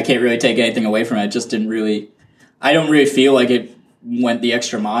 I can't really take anything away from it. It just I don't really feel like it went the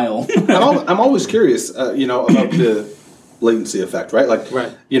extra mile. I'm always curious, about the latency effect, right? Like,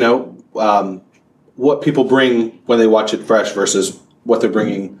 what people bring when they watch it fresh versus what they're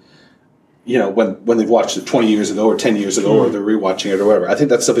bringing, when they've watched it 20 years ago or 10 years ago or they're rewatching it or whatever. I think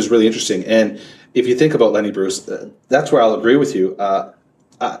that stuff is really interesting. And if you think about Lenny Bruce, that's where I'll agree with you. I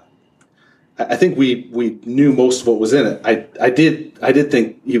think we knew most of what was in it. I did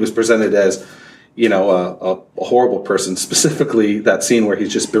think he was presented as, a horrible person, specifically that scene where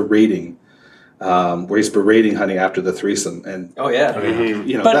he's just berating Honey after the threesome. And Oh yeah.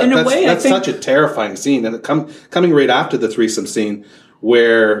 But in a way, I that's think such a terrifying scene. And coming right after the threesome scene,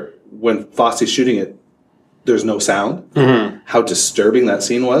 where when Fosse's shooting it, there's no sound. How disturbing that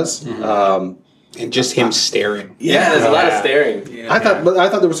scene was. And just him staring. Yeah, there's a lot of staring. I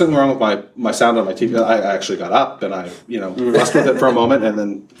thought there was something wrong with my sound on my TV. I actually got up and I fussed with it for a moment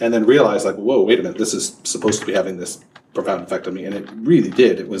and then realized like, whoa, wait a minute, this is supposed to be having this profound effect on me, and it really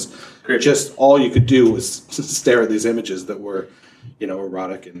did. It was just all you could do was stare at these images that were,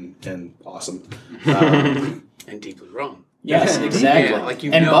 erotic and awesome, and deeply wrong. Yes, exactly. Yeah, like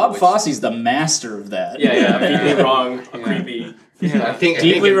and Bob Fosse's the master of that. Yeah, deeply wrong, creepy. Yeah, I think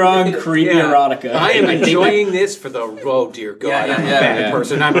deeply wrong, creepy erotica. I am enjoying this for the dear God, I'm a bad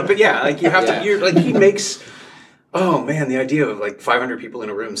person. But like you have to. You're like he makes. Oh man, the idea of like 500 people in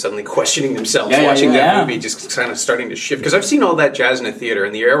a room suddenly questioning themselves watching that movie, just kind of starting to shift. Because I've seen all that jazz in a theater,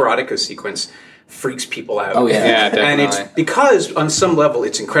 and the erotica sequence freaks people out. Oh yeah, definitely. And it's because on some level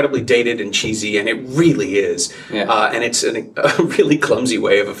it's incredibly dated and cheesy, and it really is. Yeah. And it's a really clumsy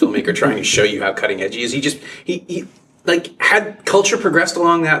way of a filmmaker trying to show you how cutting edge he is. He like had culture progressed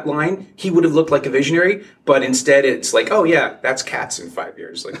along that line, he would have looked like a visionary. But instead, it's like, oh yeah, that's Cats in 5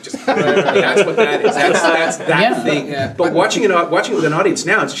 years. Like just that's what that is. That's that thing. Yeah. But watching it with an audience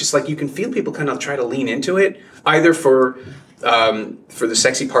now, it's just like you can feel people kind of try to lean into it, either for the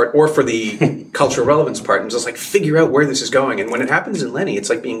sexy part or for the cultural relevance part, and just like figure out where this is going. And when it happens in Lenny, it's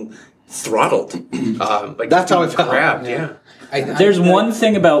like being throttled. Like that's how it felt. Grabbed. Yeah. There's one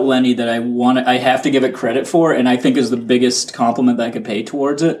thing about Lenny that I have to give it credit for, and I think is the biggest compliment that I could pay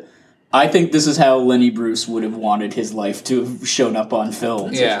towards it. I think this is how Lenny Bruce would have wanted his life to have shown up on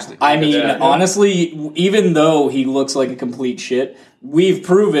film. Yeah. I mean, honestly, even though he looks like a complete shit, we've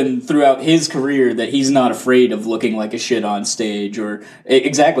proven throughout his career that he's not afraid of looking like a shit on stage, or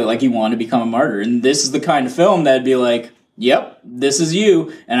exactly like he wanted to become a martyr. And this is the kind of film that'd be like, yep, this is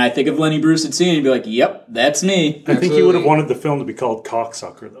you. And I think if Lenny Bruce had seen it, he'd be like, yep, that's me. I think he would have wanted the film to be called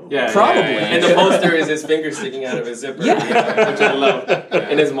Cocksucker, though. Yeah, probably. And the poster is his finger sticking out of his zipper, which I love,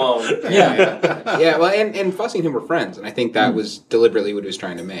 and his mom. Yeah, well, and Fosse and him were friends, and I think that was deliberately what he was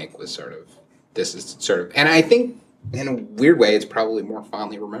trying to make, was sort of, this is sort of, and I think, in a weird way, it's probably more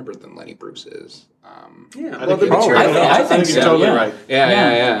fondly remembered than Lenny Bruce is. I think so. You're totally right.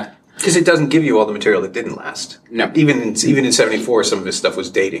 Yeah. Because it doesn't give you all the material that didn't last. No. Even in 74, some of his stuff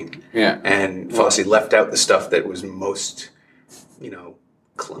was dating. Yeah. And Fosse left out the stuff that was most,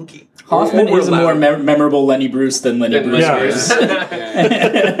 clunky. Hoffman is a more memorable Lenny Bruce than Lenny Bruce is.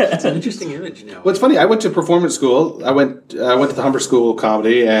 It's an interesting image now. Well, it's funny. I went to performance school. I went to the Humber School of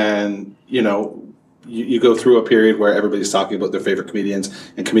Comedy, and you go through a period where everybody's talking about their favorite comedians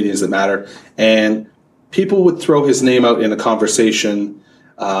and comedians that matter, and people would throw his name out in a conversation.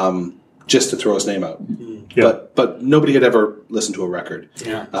 Just to throw his name out. Yeah. But nobody had ever listened to a record.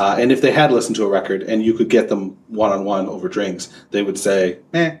 Yeah. And if they had listened to a record and you could get them one-on-one over drinks, they would say,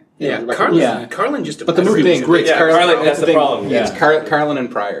 Carlin just... But the movie was great. Yeah, Carlin, that's the problem. Yeah. It's Carlin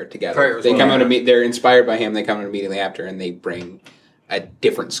and Pryor together. They come out they're inspired by him, they come out immediately after, and they bring a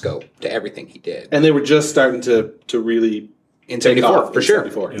different scope to everything he did. And they were just starting to really... In 74, for sure.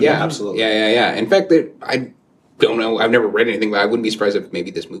 74. Yeah, absolutely. Yeah. In fact, I don't know. I've never read anything, but I wouldn't be surprised if maybe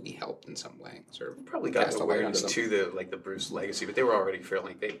this movie helped in some way. Sort of probably got awareness to the Bruce legacy, but they were already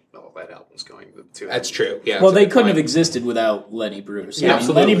feeling all that album's going to. That's true. Yeah. Well, they couldn't have existed without Lenny Bruce. Yeah,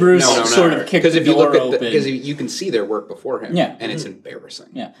 Lenny Bruce sort of kicked the door open. Because you can see their work before him. Yeah. And it's embarrassing.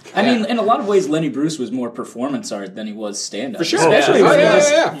 Yeah. I mean, in a lot of ways, Lenny Bruce was more performance art than he was stand-up. For sure. Especially when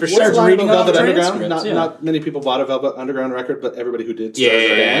he for starts sure. reading off Velvet Underground. transcripts. Not many people bought a Velvet Underground record, but everybody who did. Yeah.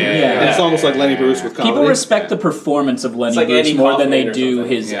 And it's almost like Lenny Bruce with comedy. People respect the performance of Lenny Bruce more than they do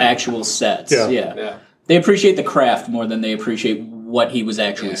his actual sets. Yeah. They appreciate the craft more than they appreciate what he was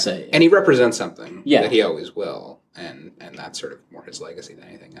actually saying. And he represents something that he always will, and that's sort of more his legacy than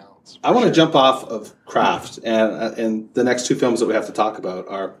anything else. I want to jump off of craft, and the next two films that we have to talk about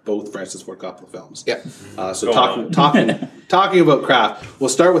are both Francis Ford Coppola films. Yeah. So talking about craft, we'll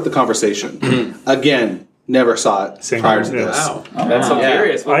start with The Conversation. Again, never saw it prior to this. Wow. That's so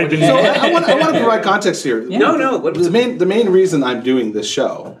curious. I didn't. So I want to provide context here. Yeah. No. The main reason I'm doing this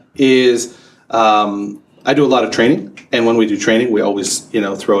show is I do a lot of training, and when we do training, we always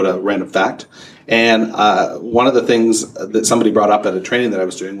throw out a random fact. And one of the things that somebody brought up at a training that I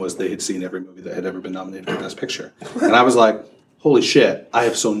was doing was they had seen every movie that had ever been nominated for Best Picture, and I was like, "Holy shit! I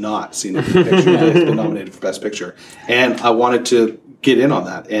have so not seen every picture that has been nominated for Best Picture," and I wanted to get in on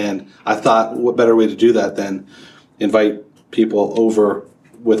that. And I thought, what better way to do that than invite people over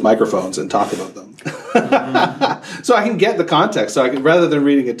with microphones and talk about them. So I can get the context. So rather than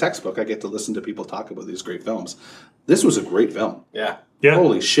reading a textbook, I get to listen to people talk about these great films. This was a great film. Yeah. Yeah.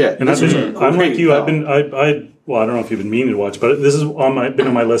 Holy shit! And I'm like you. Film. I well, I don't know if you've been meaning to watch, but this has been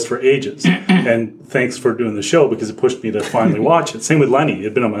on my list for ages. And thanks for doing the show because it pushed me to finally watch it. Same with Lenny. It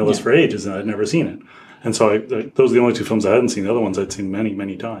had been on my list for ages and I'd never seen it. And so those are the only two films I hadn't seen. The other ones I'd seen many,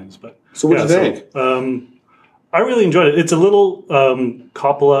 many times. But So what do you think? I really enjoyed it. It's a little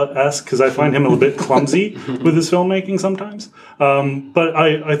Coppola-esque because I find him a little bit clumsy with his filmmaking sometimes. But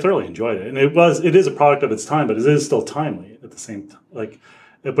I thoroughly enjoyed it, and it is a product of its time, but it is still timely at the same time.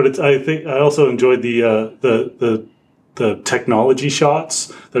 I also enjoyed the technology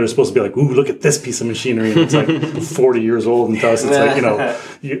shots that are supposed to be like, ooh, look at this piece of machinery, and it's like 40 years old and to us it's like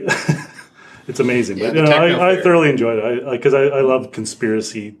it's amazing. Yeah, but I thoroughly enjoyed it because I love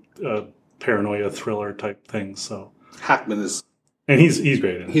conspiracy. Paranoia thriller type things. So Hackman is, and he's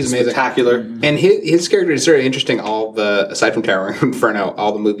great. He's amazing, spectacular, and his character is very interesting. Aside from Terror Inferno,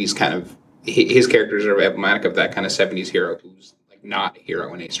 all the movies kind of his characters are emblematic of that kind of 70s hero who's like not a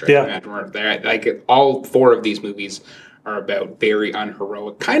hero in a stretch. Yeah. Like all four of these movies are about very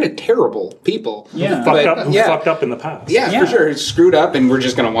unheroic, kind of terrible people. Yeah. Who fucked up in the past. Yeah, for sure. It's screwed up, and we're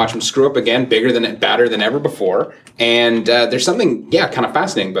just going to watch them screw up again, badder than ever before. And there's something, kind of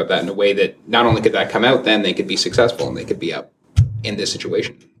fascinating about that in a way that not only could that come out, then they could be successful and they could be up in this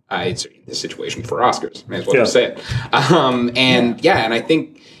situation. It's this situation for Oscars, may as well just say it. And I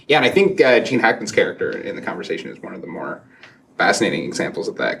think Gene Hackman's character in the conversation is one of the more fascinating examples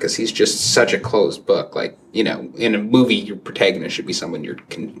of that because he's just such a closed book. Like, in a movie, your protagonist should be someone you're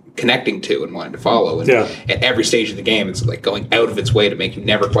connecting to and wanting to follow. And at every stage of the game, it's like going out of its way to make you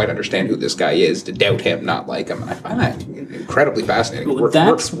never quite understand who this guy is, to doubt him, not like him. And I find that incredibly fascinating. It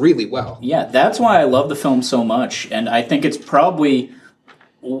works really well. Yeah, that's why I love the film so much. And I think it's probably...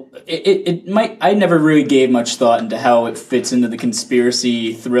 I never really gave much thought into how it fits into the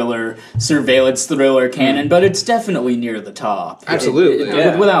conspiracy thriller, surveillance thriller canon, but it's definitely near the top. Absolutely.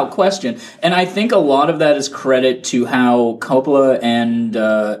 Without question. And I think a lot of that is credit to how Coppola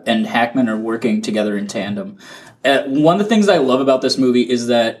and Hackman are working together in tandem. One of the things I love about this movie is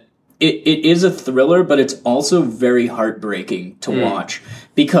that it is a thriller, but it's also very heartbreaking to watch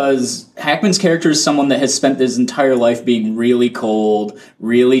because Hackman's character is someone that has spent his entire life being really cold,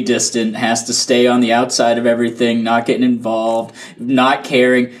 really distant, has to stay on the outside of everything, not getting involved, not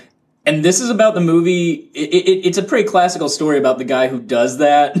caring. And this is about the movie. It's a pretty classical story about the guy who does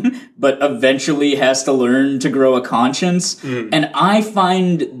that, but eventually has to learn to grow a conscience. And I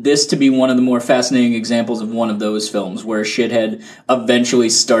find this to be one of the more fascinating examples of one of those films where a shithead eventually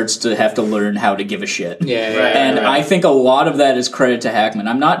starts to have to learn how to give a shit. I think a lot of that is credit to Hackman.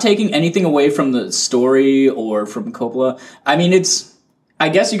 I'm not taking anything away from the story or from Coppola. I mean, I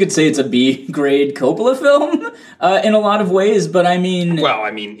guess you could say it's a B-grade Coppola film in a lot of ways, but I mean... Well,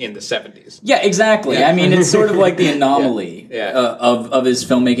 in the 70s. Yeah, exactly. Yeah. I mean, it's sort of like the anomaly of his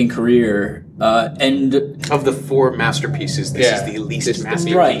filmmaking career. And of the four masterpieces, this is the least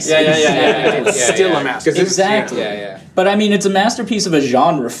masterpiece. Right. It's still a masterpiece. Exactly. But I mean, it's a masterpiece of a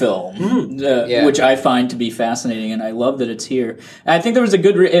genre film, which I find to be fascinating, and I love that it's here. And I think there was a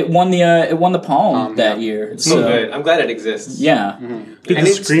good. It won the Palm that year. So good. I'm glad it exists. Yeah. Did the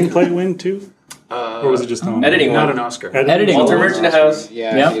screenplay win too? Or was it just editing? Not an Oscar. Editing. Walter Merchant House.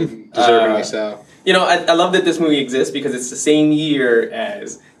 Deservingly so. I love that this movie exists because it's the same year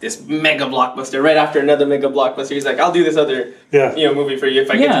as this mega blockbuster. Right after another mega blockbuster, he's like, "I'll do this other, movie for you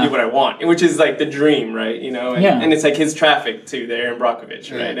if I get to do what I want," which is like the dream, right? And it's like his Traffic too, the Aaron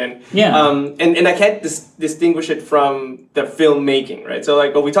Brockovich, right? And I can't distinguish it from the filmmaking, right?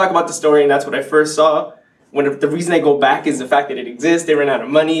 So but we talk about the story, and that's what I first saw. The reason I go back is the fact that it exists. They ran out of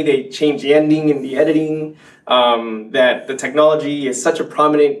money. They changed the ending and the editing. That the technology is such a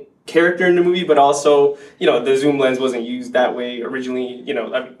prominent character in the movie, but also, the zoom lens wasn't used that way originally,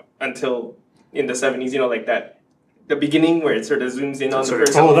 until in the 70s, like that, the beginning where it sort of zooms in on the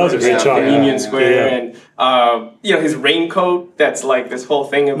person. Oh, that was a great shot. Union Square, and, his raincoat, that's like this whole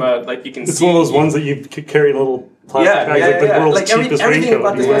thing about, like, you can see. It's one of those ones that you carry in a little plastic bags, like the world's cheapest everything raincoat.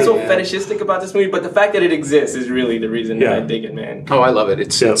 about this movie is so fetishistic about this movie, but the fact that it exists is really the reason that I dig it, man. Oh, I love it.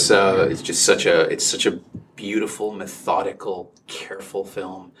 It's just such a beautiful, methodical, careful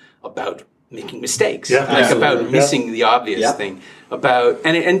film about making mistakes, about missing the obvious thing, about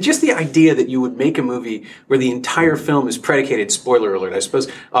and just the idea that you would make a movie where the entire film is predicated, spoiler alert, I suppose,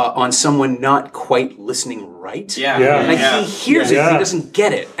 on someone not quite listening right. He hears it, he doesn't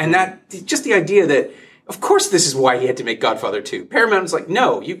get it, and that just the idea that. Of course, this is why he had to make Godfather 2. Paramount's like, you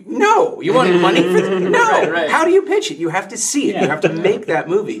want money for this? No. Right. How do you pitch it? You have to see it. You have to make that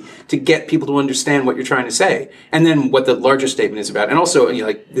movie to get people to understand what you're trying to say. And then what the larger statement is about. And also,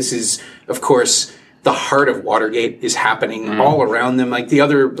 this is, of course, the heart of Watergate is happening all around them. Like the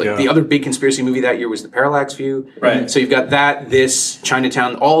other big conspiracy movie that year was The Parallax View. Right. So you've got that, this,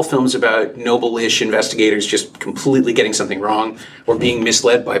 Chinatown, all films about noble-ish investigators just completely getting something wrong or being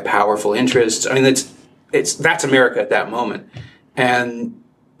misled by powerful interests. I mean, that's America at that moment. And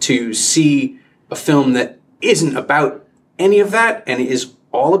to see a film that isn't about any of that and is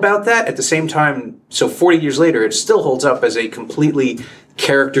all about that at the same time, so 40 years later, it still holds up as a completely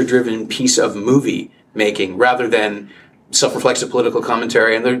character-driven piece of movie making rather than self-reflexive political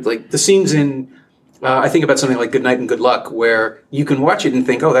commentary. And they're like the scenes in, I think about something like Good Night and Good Luck, where you can watch it and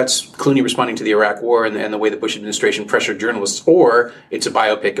think, oh, that's Clooney responding to the Iraq War and the way the Bush administration pressured journalists, or it's a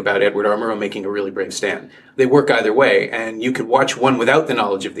biopic about Edward R. Murrow making a really brave stand. They work either way, and you can watch one without the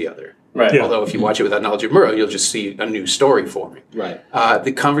knowledge of the other. Right. Yeah. Although if you watch it without knowledge of Murrow, you'll just see a new story forming. Right.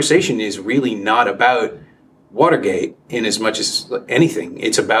 The conversation is really not about Watergate in as much as anything.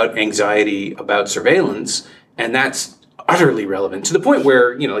 It's about anxiety, about surveillance, and that's utterly relevant to the point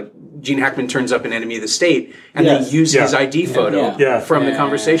where, like Gene Hackman turns up in Enemy of the State and they use his ID photo from the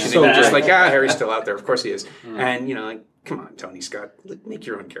conversation. So and you're just like, Harry's still out there. Of course he is. And, like, come on, Tony Scott, make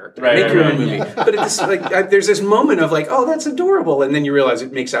your own character. Right, make your right, own movie. But it's there's this moment of like, oh, that's adorable. And then you realize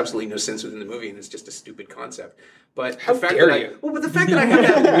it makes absolutely no sense within the movie and it's just a stupid concept. But the fact that I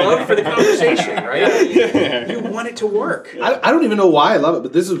have that love for the conversation, right? You want it to work. I don't even know why I love it,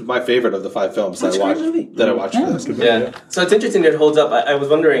 but this is my favorite of the 5 films that I watched for this. Yeah. So it's interesting that it holds up. I was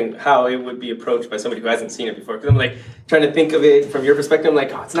wondering how it would be approached by somebody who hasn't seen it before. Because I'm like trying to think of it from your perspective. I'm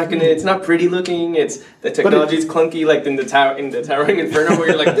like, it's not pretty looking. The technology's clunky, like in the Towering Inferno, where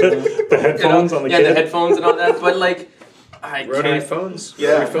you're like the headphones on the kid. the headphones and all that. But like, Rotary phones.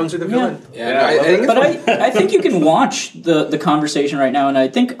 Yeah. Rotary phones are the villain. I think you can watch the conversation right now, and I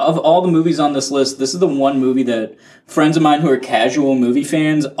think of all the movies on this list, this is the one movie that friends of mine who are casual movie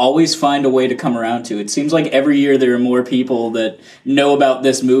fans always find a way to come around to. It seems like every year there are more people that know about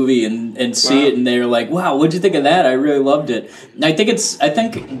this movie and see it, and they're like, "Wow, what'd you think of that? I really loved it." And I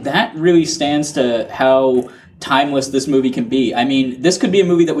think that really stands to how timeless this movie can be. I mean, this could be a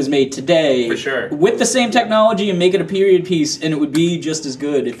movie that was made today for sure with the same technology and make it a period piece, and it would be just as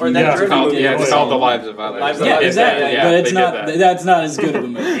good. If it's called The Lives of Others. Exactly. But it's not. That's not as good of a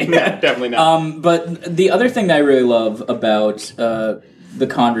movie. Definitely not. But the other thing that I really love about the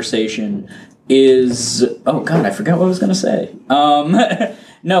conversation is, oh god, I forgot what I was going to say.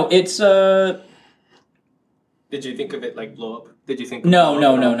 No, it's. Did you think of it like Blow Up? Did you think? No.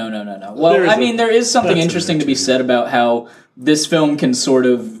 Well, there is something that's interesting to be said about how this film can sort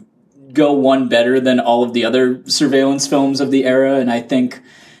of go one better than all of the other surveillance films of the era, and I think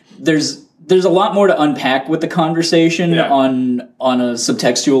there's a lot more to unpack with the conversation on a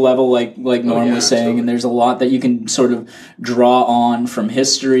subtextual level, like Norm was saying, and there's a lot that you can sort of draw on from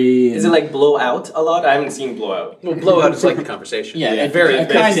history. Is it like Blow Out a lot? I haven't seen Blow Out. Well, Blow Out is like the conversation. It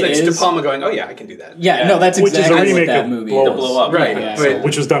kind of is. De Palma going, oh yeah, I can do that. Yeah, no, that's Which exactly is a remake what that of movie Blow is. The Blow Up, right? Yeah. But,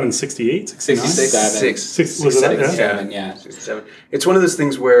 Which was done in 68, 69? 66. Was it that? Yeah. 67. It's one of those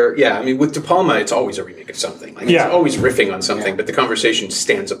things where, with De Palma, it's always a remake of something. Like, it's always riffing on something, but the conversation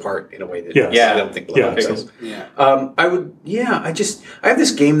stands apart in a way that I don't think Blow Out does. I have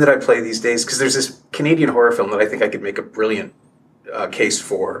this game that I play these days because there's this Canadian horror film that I think I could make a brilliant case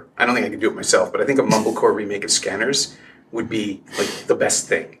for. I don't think I could do it myself, but I think a mumblecore remake of Scanners would be like the best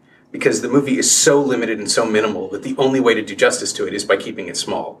thing because the movie is so limited and so minimal that the only way to do justice to it is by keeping it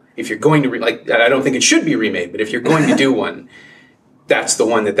small. If you're going to I don't think it should be remade, but if you're going to do one, that's the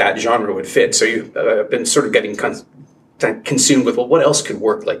one that genre would fit. So you've been sort of getting consumed with, well, what else could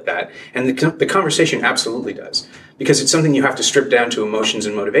work like that? And the conversation absolutely does. Because it's something you have to strip down to emotions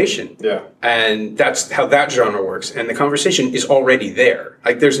and motivation. Yeah. And that's how that genre works. And the conversation is already there.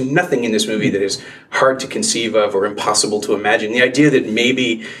 Like, there's nothing in this movie that is hard to conceive of or impossible to imagine. The idea that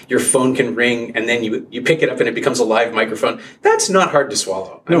maybe your phone can ring and then you pick it up and it becomes a live microphone, that's not hard to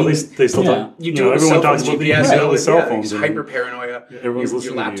swallow. They still talk. You do it with everyone cell phones, talks about GPS, the cell phones. hyper paranoia. Everyone's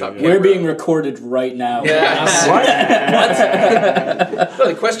listening your laptop to you. We're being recorded right now. Well,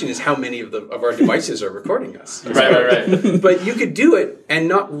 the question is how many of our devices are recording us. Right. But you could do it and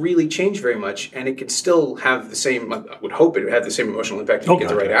not really change very much, and it could still have the same. I would hope it would have the same emotional impact if you get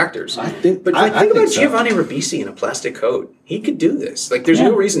the right actors. Think about Giovanni Ribisi in A Plastic Coat. He could do this. Like, there's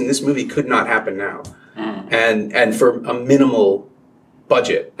no reason this movie could not happen now, and for a minimal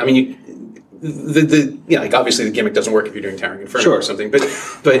budget. I mean, obviously the gimmick doesn't work if you're doing Towering Inferno or something, but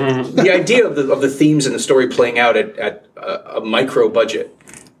the idea of the themes and the story playing out at a micro budget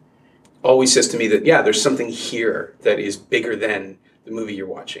always says to me that there's something here that is bigger than the movie you're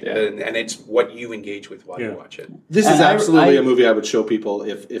watching, and it's what you engage with while you watch it. This is absolutely a movie I would show people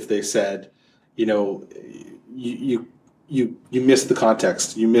if they said, you miss the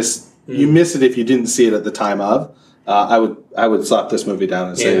context. You miss it if you didn't see it at the time of. I would slap this movie down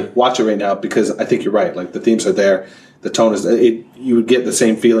and say, watch it right now, because I think you're right. Like, the themes are there, the tone is. You would get the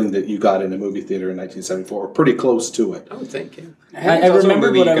same feeling that you got in a movie theater in 1974, or pretty close to it. I would think. Yeah. I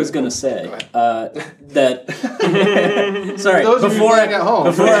remembered what I was going to say. That sorry, before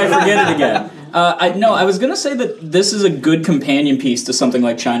I forget it again. I was going to say that this is a good companion piece to something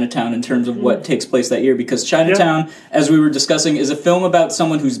like Chinatown in terms of what takes place that year, because Chinatown, as we were discussing, is a film about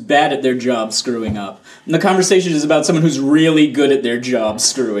someone who's bad at their job screwing up. And the conversation is about someone who's really good at their job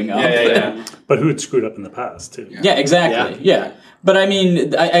screwing up. Yeah. But who had screwed up in the past, too. Yeah, exactly. Yeah. But I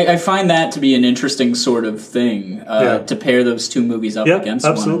mean, I find that to be an interesting sort of thing, to pair those two movies up against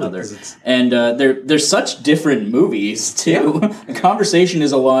one another. And they're such different movies, too. The conversation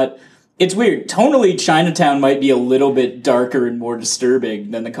is a lot... It's weird. Tonally, Chinatown might be a little bit darker and more disturbing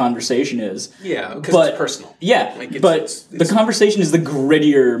than the conversation is. Yeah, because it's personal. Yeah, Like, the conversation is the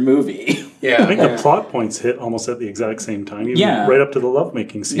grittier movie. Yeah, I think the plot points hit almost at the exact same time, even right up to the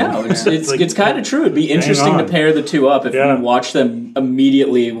lovemaking scene. No, it's kind of true. It'd be interesting to pair the two up if you watch them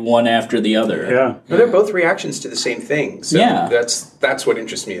immediately one after the other. Yeah. But they're both reactions to the same thing. So Yeah. that's what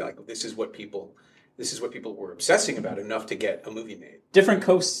interests me. Like, this is what people were obsessing about enough to get a movie made. Different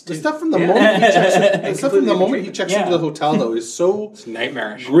coasts. The stuff from the moment he checks into the hotel, though, is so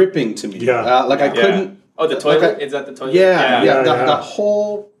nightmarish, gripping to me. Yeah. I couldn't. Oh, the toilet? Is that the toilet? The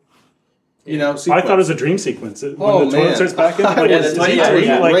whole. Sequence. I thought it was a dream sequence. When the toilet man. starts backing, like, the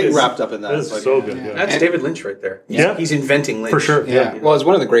toilet right wrapped up in that. It's so good. Yeah. That's David Lynch right there. He's inventing Lynch. For sure. Yeah. Well, it's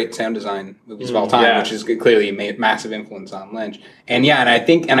one of the great sound design movies of all time, which is clearly a massive influence on Lynch. And I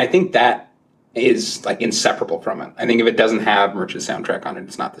think that is like inseparable from it. I think if it doesn't have Murch's soundtrack on it,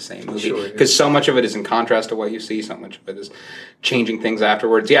 it's not the same movie. Because so much of it is in contrast to what you see, so much of it is changing things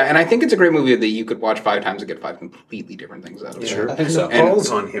afterwards. Yeah, and I think it's a great movie that you could watch 5 times and get 5 completely different things out of it. Sure. I think so. And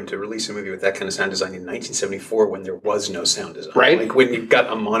balls on him to release a movie with that kind of sound design in 1974 when there was no sound design. Right. Like when you've got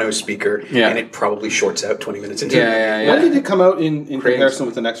a mono speaker and it probably shorts out 20 minutes into it. When did it come out in comparison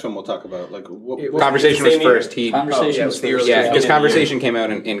with the next film we'll talk about? Like, Conversation was first. Conversation was first. Because Conversation came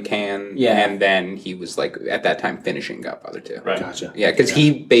out in Cannes, Yeah. and then he was like at that time finishing Godfather 2. Right. Gotcha. Yeah, because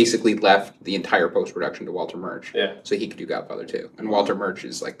he basically left the entire post-production to Walter Murch. Yeah. So he could do Godfather 2. And Walter Murch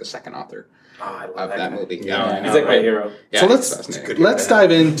is like the second author of that movie. Yeah. He's like my hero. Yeah, So it's let's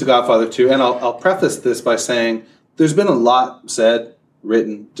dive into Godfather 2, and I'll preface this by saying there's been a lot said,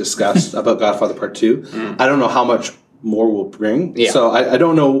 written, discussed about Godfather Part 2. I don't know how much more we'll bring, so I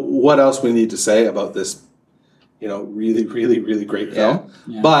don't know what else we need to say about this, really, really, really great film.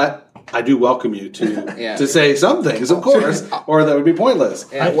 Yeah. But I do welcome you to say some things, of course, or that would be pointless.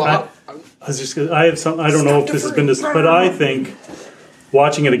 I was just gonna, I have some. I don't know if this has been discussed, but I think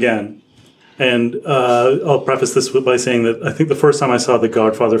watching it again, and I'll preface this by saying that I think the first time I saw the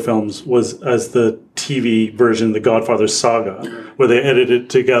Godfather films was as the TV version, the Godfather Saga, where they edited it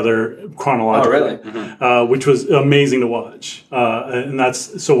together chronologically, which was amazing to watch. And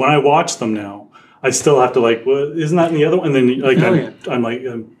that's so when I watch them now, I still have to like, well, isn't that in the other one? And then like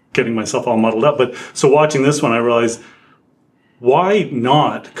I'm getting myself all muddled up. But so watching this one, I realized, why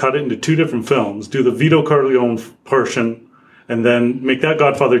not cut it into 2 different films, do the Vito Corleone portion, and then make that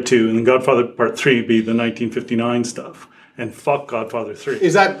Godfather 2, and then Godfather Part 3 be the 1959 stuff, and fuck Godfather 3.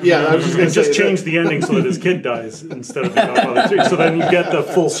 Is that, I was just going to just change the ending so that his kid dies instead of the Godfather 3. So then you get the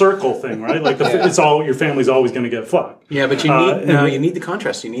full circle thing, right? Like it's all, your family's always going to get fucked. Yeah, but you need the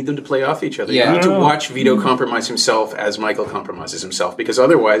contrast. You need them to play off each other. Yeah. You need to watch Vito compromise himself as Michael compromises himself, because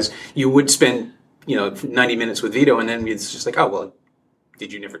otherwise you would spend 90 minutes with Vito, and then it's just like, oh, well,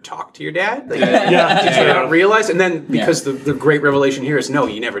 did you never talk to your dad? Like, did you not realize? And then because the great revelation here is, no,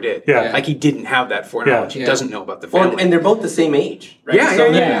 he never did. Yeah. Like he didn't have that foreknowledge. He doesn't know about the family. Well, and they're both the same age, right? Yeah, so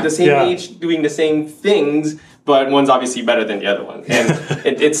yeah. The same age, doing the same things, but one's obviously better than the other one. And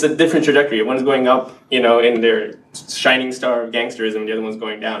it's a different trajectory. One's going up, in their shining star of gangsterism, and the other one's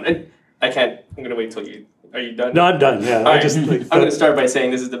going down. And I'm going to wait till you... Are you done? No, I'm done, yeah. All right. I'm going to start by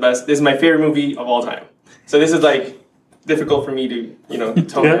saying this is the best... This is my favorite movie of all time. So this is like... difficult for me to,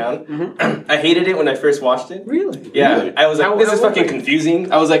 tone down. Mm-hmm. I hated it when I first watched it. Really? Yeah. Really? I was like, this is fucking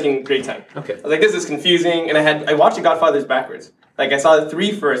confusing. I was like in grade 10. Okay. I was like, this is confusing. And I watched the Godfathers backwards. Like, I saw the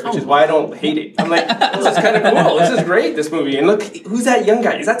 3 first, which is why I don't hate it. I'm like, this is kind of cool. This is great, this movie. And look, who's that young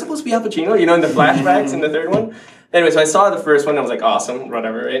guy? Is that supposed to be Al Pacino? In the flashbacks in the third one? Anyway, so I saw the first one, I was like, awesome,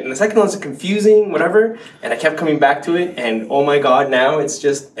 whatever. And the second one's confusing, whatever. And I kept coming back to it, and oh my god, now it's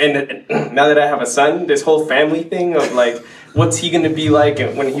just... And now that I have a son, this whole family thing of like, what's he going to be like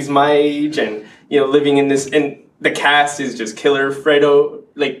when he's my age? And, living in this... And the cast is just killer. Fredo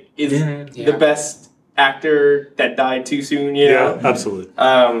like is the best actor that died too soon. You know? Absolutely.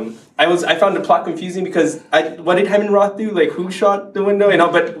 I found the plot confusing because what did Hyman Roth do? Like, who shot the window? You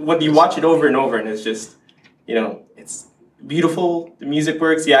know, but when you watch it over and over, and it's just, you know, it's beautiful. The music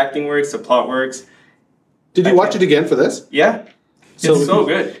works, the acting works, the plot works. Did you watch it again for this? Yeah, it's so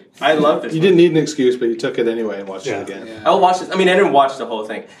good. I love this. You didn't need an excuse, but you took it anyway and watched it again. I'll watch this. I mean, I didn't watch the whole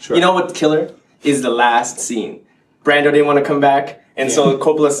thing. Sure. You know what's killer is the last scene. Brando didn't want to come back, and so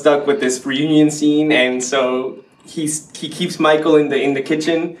Coppola's stuck with this reunion scene, and so he keeps Michael in the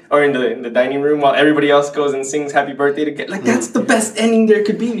kitchen or in the dining room while everybody else goes and sings Happy Birthday to get like that's the best ending there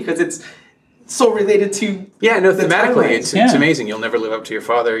could be because it's so related to thematically it's amazing. You'll never live up to your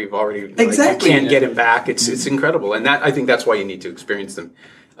father. You've already exactly you can't get him back. It's incredible, and that I think that's why you need to experience them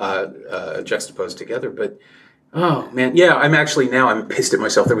juxtaposed together. But oh man, I'm pissed at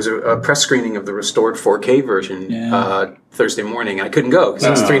myself. There was a press screening of the restored 4K version Thursday morning, and I couldn't go because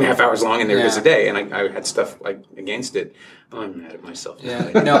it was 3.5 hours long, and there was a day, and I had stuff against it. Oh, I'm mad at myself. It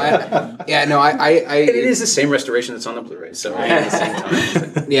is the same restoration that's on the Blu-ray, so at the same time.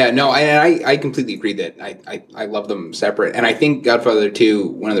 I completely agree that I love them separate, and I think Godfather 2,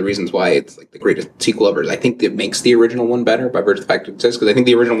 one of the reasons why it's like the greatest sequel ever is I think it makes the original one better by virtue of the fact it exists, because I think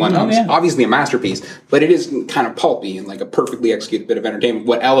the original one is obviously a masterpiece, but it is kind of pulpy and like a perfectly executed bit of entertainment.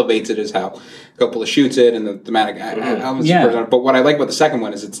 What elevates it is how Coppola shoots it and the thematic elements. But what I like about the second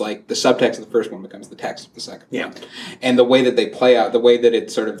one is it's like the subtext of the first one becomes the text of the second one. And the way that they play out, the way that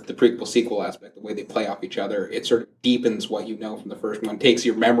it's sort of the prequel sequel aspect, the way they play off each other, it sort of deepens what you know from the first one, takes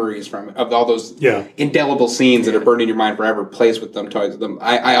your memories of all those indelible scenes that are burned in your mind forever, plays with them, toys with them.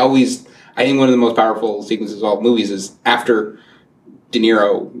 I think one of the most powerful sequences of all movies is after De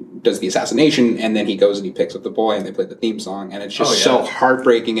Niro does the assassination, and then he goes and he picks up the boy, and they play the theme song, and it's just so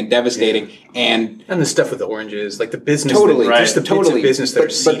heartbreaking and devastating. And the stuff with the oranges, like the business, just the bits of business that are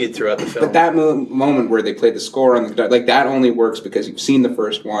seeded throughout the film. But that moment where they play the score on like that only works because you've seen the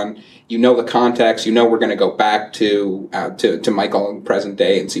first one, you know the context, you know we're going to go back to Michael in present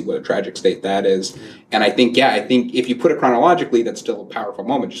day and see what a tragic state that is. And I think if you put it chronologically, that's still a powerful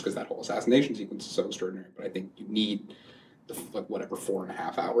moment, just because that whole assassination sequence is so extraordinary. But I think you need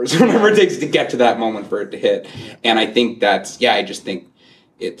 4.5 hours, whatever it takes to get to that moment for it to hit. And I think I think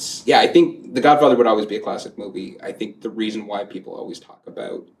The Godfather would always be a classic movie. I think the reason why people always talk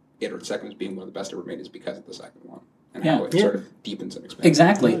about it or the second as being one of the best ever made is because of the second one. And how it sort of deepens and expands.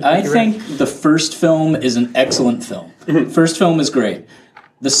 Exactly. I think the first film is an excellent film. First film is great.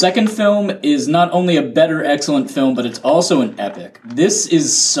 The second film is not only a better, excellent film, but it's also an epic. This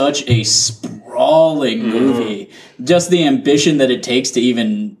is such a sprawling movie. Just the ambition that it takes to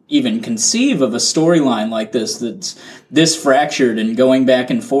even conceive of a storyline like this that's this fractured and going back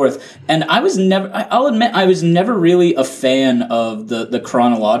and forth. And I'll admit, I was never really a fan of the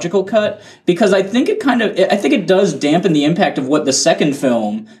chronological cut, because I think it does dampen the impact of what the second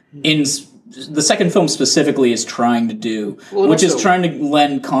film specifically is trying to do, which is trying to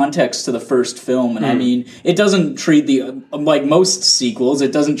lend context to the first film. And I mean, it doesn't treat like most sequels,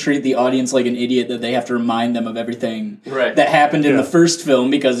 it doesn't treat the audience like an idiot that they have to remind them of everything that happened in the first film,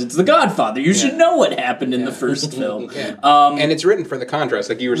 because it's The Godfather. You should know what happened in the first film. And it's written for the contrast,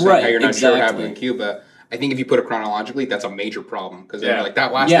 like you were saying, how you're not sure what happened in Cuba. I think if you put it chronologically, that's a major problem, because they're like,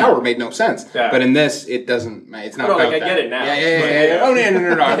 that last hour made no sense. But in this, it doesn't. It's not. I get it now. Yeah. Oh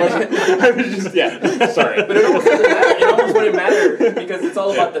no! I was just sorry. But it almost wouldn't matter because it's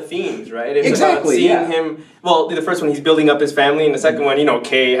all about the themes, right? It's about seeing him. Well, the first one, he's building up his family, and the second one,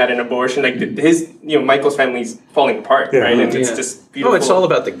 Kay had an abortion. Like Michael's family's falling apart, right? And it's just beautiful. Oh, it's all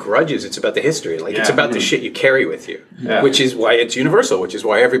about the grudges. It's about the history. Like it's about the shit you carry with you, which is why it's universal. Which is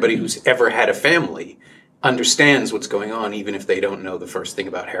why everybody who's ever had a family understands what's going on, even if they don't know the first thing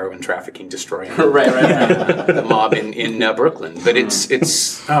about heroin trafficking destroying the mob in Brooklyn. But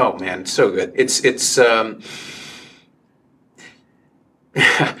it's oh man, so good.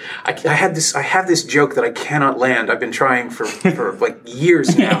 I have this joke that I cannot land. I've been trying for like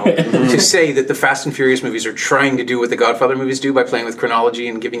years now to say that the Fast and Furious movies are trying to do what the Godfather movies do by playing with chronology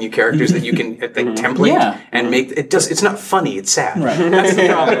and giving you characters that you can template and make it. It's not funny. It's sad. Right. That's the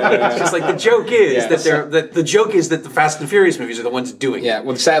problem. It's just like the joke is that the Fast and Furious movies are the ones doing it. Yeah.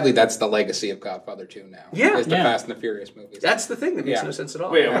 Well, sadly, that's the legacy of Godfather 2 now. Yeah. Is the Fast and the Furious movies. That's the thing that makes no sense at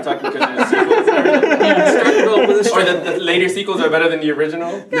all. Wait, are we talking because the sequels or the later sequels are better than the original?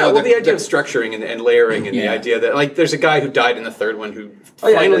 The idea of structuring and layering, and the idea that like there's a guy who died in the third one who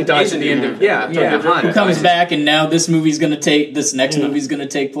finally dies at the end of who comes back, and now this next movie's going to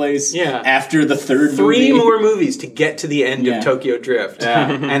take place after the third three more movies to get to the end of Tokyo Drift,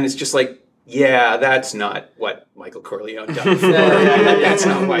 and it's just like that's not what Michael Corleone died. That's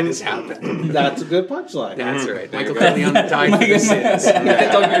not why this happened. That's a good punchline. That's right. Michael Corleone died for the sins.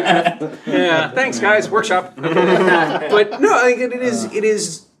 Yeah. Thanks, guys. Workshop. But no, I think it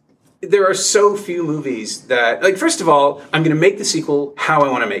is. There are so few movies that, like, first of all, I'm going to make the sequel how I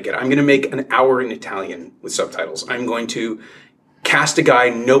want to make it. I'm going to make an hour in Italian with subtitles. I'm going to cast a guy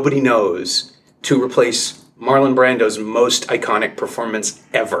nobody knows to replace Marlon Brando's most iconic performance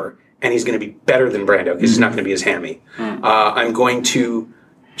ever. And he's going to be better than Brando because he's not going to be as hammy. I'm going to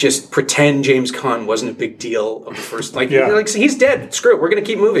just pretend James Caan wasn't a big deal of the first, like he's dead. Screw it. We're going to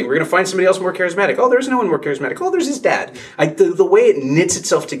keep moving. We're going to find somebody else more charismatic. Oh, there's no one more charismatic. Oh, there's his dad. The way it knits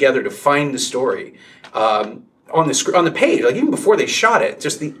itself together to find the story on the page, like even before they shot it,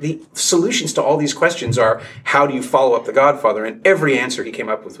 just the solutions to all these questions are how do you follow up The Godfather? And every answer he came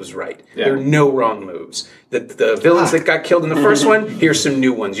up with was right. Yeah. There are no wrong moves. The villains that got killed in the first one, here's some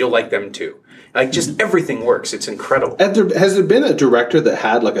new ones. You'll like them too. Like, just everything works. It's incredible. Has there been a director that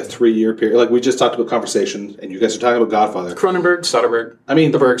had like a 3-year period? Like we just talked about Conversation, and you guys are talking about Godfather. Cronenberg, Soderbergh. I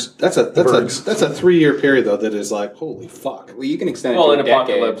mean, the Bergs. That's a 3-year period though. That is like, holy fuck. Well, you can extend it to a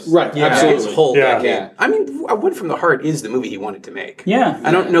Apocalypse, decade. Right? Yeah, absolutely. his whole decade. Yeah. I mean, One from the Heart is the movie he wanted to make. Yeah.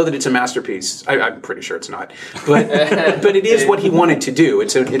 I don't know that it's a masterpiece. I'm pretty sure it's not, but but it is what he wanted to do.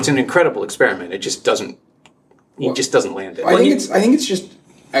 It's an incredible experiment. It just doesn't. He just doesn't land it. I think it's just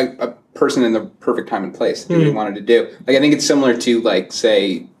a person in the perfect time and place that he wanted to do. Like, I think it's similar to, like,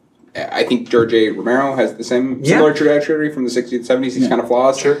 say, I think George A. Romero has the similar trajectory from the 60s and 70s. He's kind of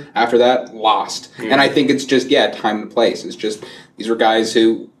flawed. Sure. After that, lost. Yeah. And I think it's just, time and place. It's just, these were guys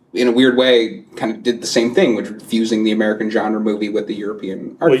who, in a weird way, kind of did the same thing, which was fusing the American genre movie with the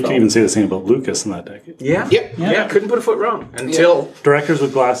European art Well, you film. can even say the same about Lucas in that decade. Yeah. Couldn't put a foot wrong until Directors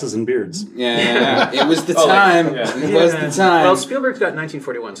with glasses and beards. Yeah. It was the time. It was the time. Well, Spielberg's got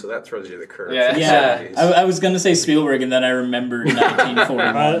 1941, so that throws you the curve. I was going to say Spielberg, and then I remembered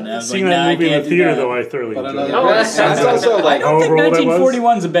 1941. Seeing that movie in the theater, though, I thoroughly enjoyed it. That's also like, I don't think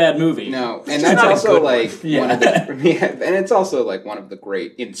 1941's a bad movie. No, and that's also like one of the and it's also like one of the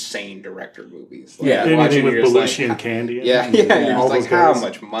great insane director movies. Like, anything with you're just Belushi and Candy. You're just like, how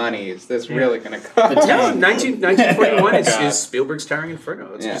much money is this really going to cost? No, 1941 is Spielberg's Towering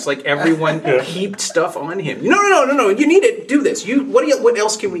Inferno. It's just like everyone heaped stuff on him. No. You need it. Do this. What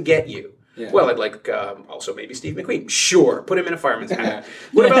else can we get you? Yeah. Well, I'd like also maybe Steve McQueen. Sure, put him in a fireman's hat.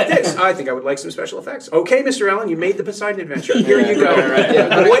 What about this? I think I would like some special effects. Okay, Mr. Allen, you made the Poseidon Adventure. Here you go.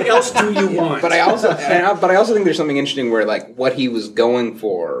 What else do you want? But I also think there's something interesting where, like, what he was going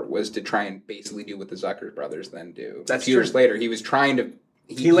for was to try and basically do what the Zucker brothers then do. That's years later. He was trying to.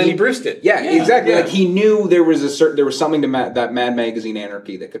 He Lenny Bruced it. Yeah, exactly. Like, he knew there was something to that Mad Magazine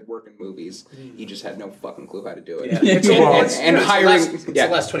anarchy that could work in movies. He just had no fucking clue how to do it. It's the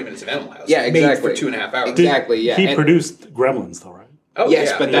last 20 minutes of Animal House. Yeah, exactly. Made for 2.5 hours. Exactly. Yeah. He produced Gremlins, though, right? Oh,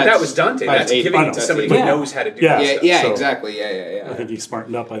 yes, but that was Dante. That's giving it to somebody who knows how to do it. Yeah, exactly. Yeah. I think he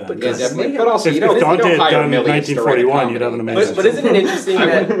smartened up by that. Yeah, definitely. But also, if you don't Dante had hire done millions to write a 1941, comedy. you'd have an amazing. But isn't it interesting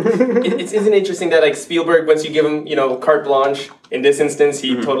that isn't interesting that, like, Spielberg, once you give him carte blanche, in this instance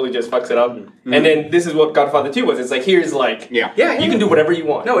he totally just fucks it up, and then this is what Godfather 2 was. It's like, here's like you can do whatever you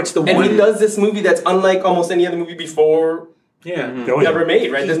want. No, it's the and one. he does this movie that's unlike almost any other movie before. Never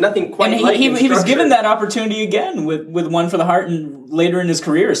made, right? There's nothing quite and like he was given that opportunity again with One for the Heart, and later in his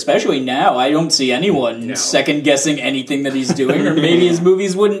career, especially now, I don't see anyone second guessing anything that he's doing, or maybe his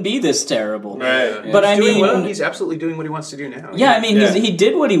movies wouldn't be this terrible. Right. But he's absolutely doing what he wants to do now. Yeah, I mean, he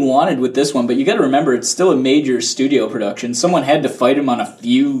did what he wanted with this one, but you got to remember, it's still a major studio production. Someone had to fight him on a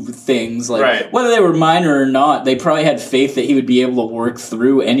few things, like whether they were minor or not. They probably had faith that he would be able to work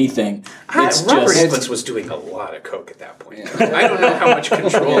through anything. Robert Evans was doing a lot of coke at that point. I don't know how much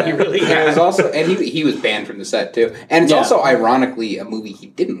control he really had. It was also, and he was banned from the set too. And it's also ironically a movie he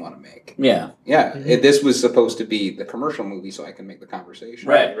didn't want to make. Yeah. This was supposed to be the commercial movie, so I can make the conversation.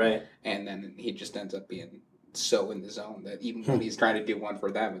 Right. And then he just ends up being so in the zone that even when he's trying to do one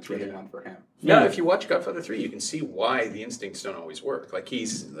for them, it's really one for him. Yeah, if you watch Godfather 3, you can see why the instincts don't always work. Like,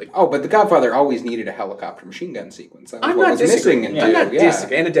 he's like... Oh, but The Godfather always needed a helicopter machine gun sequence. That was I'm what not was missing in I'm not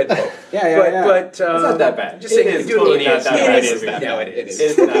disagreeing. And a deadbolt. But it's not that bad. Just saying, it is totally not that bad. It is. No, it is.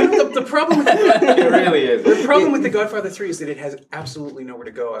 It's not. The problem with it really is. The problem with The Godfather 3 is that it has absolutely nowhere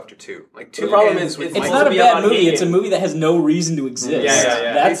to go after 2. Like, 2 the problem is it's not a bad movie. It's a movie that has no reason to exist.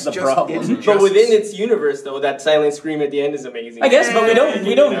 Yeah. That's the problem. But within its universe, though, that silent scream at the end is amazing. I guess, but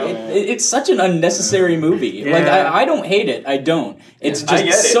we don't. It's such an unnecessary movie. Like, I don't hate it. I don't. It's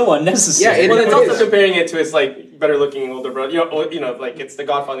just so unnecessary. Well, it's also comparing it to its, like, better looking older brother. Like, it's The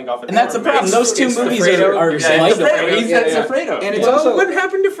Godfather and Godfather. And that's the problem. Those two movies are Fredo. like That's Fredo. And it's also what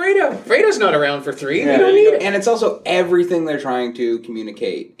happened to Fredo? Fredo China's not around for 3. Yeah, We don't there you need go. And it's also everything they're trying to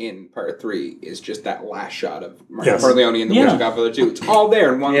communicate in part 3 is just that last shot of Marco Yes. Corleone in The Yeah. Witch of Godfather 2. It's all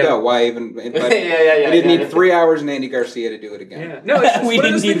there in one Yeah. go. Why even? But Yeah, we didn't need 3 hours and Andy Garcia to do it again. Yeah. No, it's We one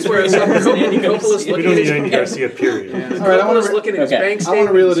of those didn't things need where it's like Andy Garcia. Coppola's We looking don't at need his Andy Garcia, period. All right, I want Coppola's to looking at his Okay. bank I statement. want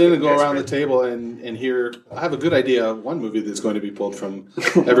to reel it in and go Desperate. around the table and hear. I have a good idea of one movie that's going to be pulled from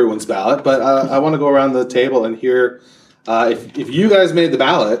everyone's ballot, but I want to go around the table and hear if you guys made the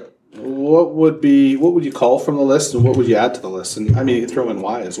ballot, what would you call from the list and what would you add to the list? And I mean, you can throw in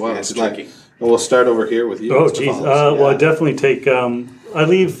why as well. Yeah, it's if you'd like. tricky. And we'll start over here with you. Oh, Mr. geez. Follis. Well, I Yeah. definitely take. I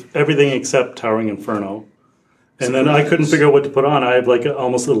leave everything except Towering Inferno, and then I couldn't figure out what to put on. I have like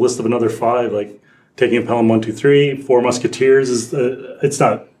almost a list of another 5, like Taking a Pelham 1, 2, 3, Four Musketeers is. It's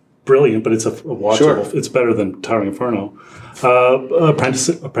not brilliant, but it's a watchable. Sure. It's better than Towering Inferno.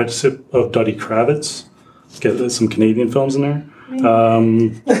 Apprenticeship of Duddy Kravitz. Get some Canadian films in there.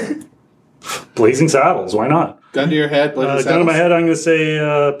 Blazing Saddles. Why not? Gun to your head, Blazing Gun to my Saddles? head. I'm going to say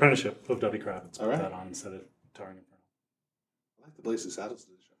Apprenticeship of Duddy Kravitz. Put All right. that on instead of Towering Inferno. I like the Blazing Saddles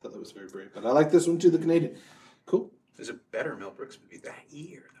edition. I thought that was very brave, but I like this one too, the Canadian. Cool. There's a better Mel Brooks movie that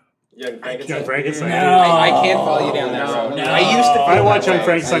year, though. Young Frankenstein. Young Frankenstein. No. I can't follow you down that road. No. I used to. Feel I watch that Young way.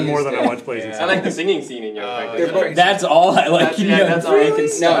 Frankenstein I more used than to. I watch Blazing I Saddles. like the singing scene in Young Frankenstein. both- That's all I like. That's all I can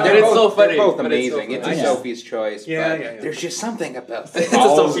say. No, But they're it's both, so funny. They're both but it's so amazing. It's funny. a Yeah. Sophie's choice. Yeah, but yeah, yeah. There's just something about the It's a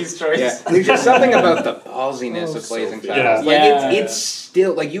balls- Sophie's choice. Yeah, there's just something about the ballsiness of Blazing Sophie. Saddles. Yeah. Like Yeah. it's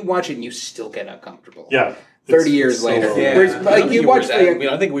still like you watch it and you still get uncomfortable. Yeah. 30 years later. Yeah. Whereas, like you watch I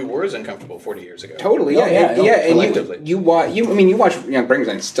the. think we were as uncomfortable 40 years ago. Totally, Oh, yeah, yeah, and, yeah, and collectively. you watch. You watch Young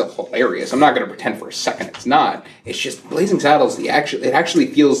Frankenstein. It's still hilarious. I'm not going to pretend for a second it's not. It's just Blazing Saddles. It actually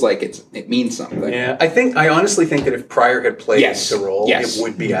feels like it means something. Yeah, I honestly think that if Pryor had played Yes. the role, Yes. it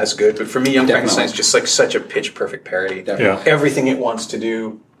would be as good. But for me, Young Definitely. Frankenstein is just like such a pitch perfect parody. Definitely. Yeah. Everything it wants to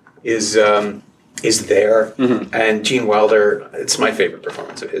do is there. Mm-hmm. And Gene Wilder, it's my favorite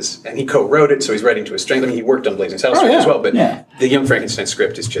performance of his. And he co-wrote it, so he's writing to his strength. I mean, he worked on Blazing Saddles Oh, yeah. as well, but Yeah. the Young Frankenstein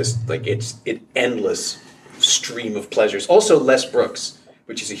script is just like it's an endless stream of pleasures. Also, Les Brooks,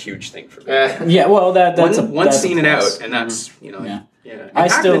 which is a huge thing for me. Yeah, well, that's one that's a scene and plus. out, and that's Yeah. And I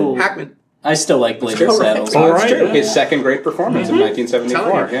Hackman. I still like Blazing All right. Saddles. All right. right. His second great performance in 1974.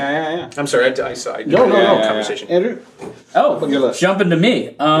 Telling you. Yeah. I'm sorry, I saw. I No, conversation. Andrew? Oh, your list. jumping to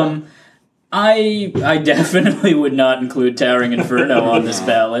me. I definitely would not include Towering Inferno on this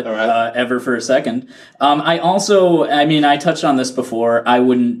ballot All right. ever for a second. I touched on this before. I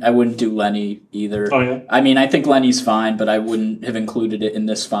wouldn't do Lenny either. Oh, yeah? I mean, I think Lenny's fine, but I wouldn't have included it in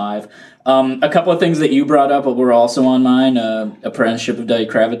this 5. A couple of things that you brought up were also on mine. Apprenticeship of Duddy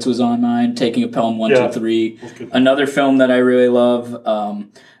Kravitz was on mine. Taking a Pelham 1, Yeah. 2, 3. That's good. Another film that I really love.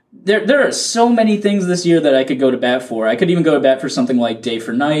 There are so many things this year that I could go to bat for. I could even go to bat for something like Day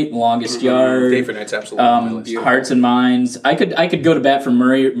for Night, Longest Yard, Day for Night's absolutely on my list. Hearts and Minds. I could go to bat for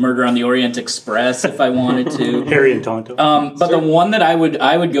Murder on the Orient Express if I wanted to. Harry and Tonto. But the one that I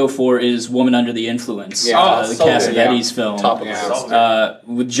would go for is Woman Under the Influence, Yeah. the so good, Cassavetes film. Top of Yeah. the list.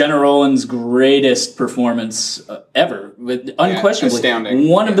 With Jenna Rollins' greatest performance ever, with unquestionably astounding.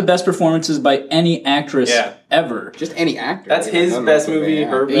 one of Yeah. the best performances by any actress Yeah. ever. Just any actor. That's you know, his doesn't best have to be, movie. yeah.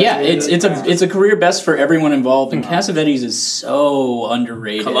 Her best Yeah, movie. it's a career best for everyone involved, and Cassavetes is so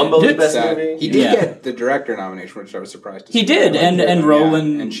underrated. Columbo's the best Sad. movie. He did Yeah. get the director nomination, which I was surprised to see. He did, and Yeah.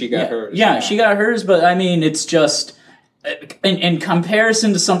 Roland, and she got hers. Yeah, she got hers, but I mean, it's just in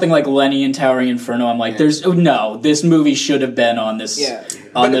comparison to something like Lenny and Towering Inferno. I'm like, this movie should have been on this Yeah.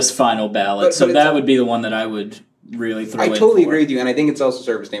 on But this final ballot. but So it's- that would be the one that I would really throw. I in totally for. agree with you, and I think it's also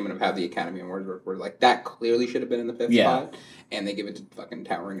sort of a statement of how the Academy Awards were like that clearly should have been in the 5th Yeah. spot, and they give it to fucking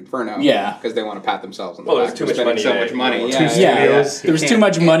Towering Inferno. Yeah. because they want to pat themselves on the Well, back there's too for much spending money so there. much money. Two Yeah, studios. There was too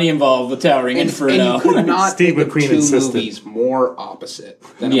much money involved with Towering Inferno. And you could not Steve think of McQueen two insisted. movies more opposite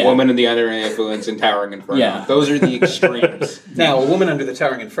than Yeah. A Woman in the Other Influence and Towering Inferno. Yeah. Those are the extremes. Now, A Woman Under the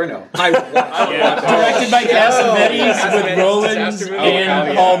Towering Inferno. I would watch Directed by Cassavetes Cassavetes, with Rollins disaster movie.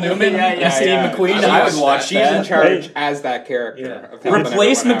 and Paul Newman and Steve McQueen. I would watch She's that. in charge as that character. Yeah. Of helping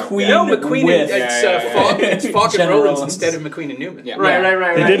Replace everyone out. McQueen No, McQueen. with It's Falk and Jenna Rollins Rollins. instead of McQueen and Newman. Yeah.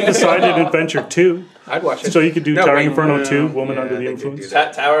 Right. They did Decided Adventure 2, I'd watch it. so you could do No, Towering wait, Inferno no, 2, no. Woman Yeah, Under they the could do Influence.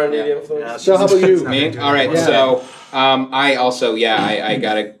 that. Tower Under the Influence. So how about you? Me? All right, so I also, I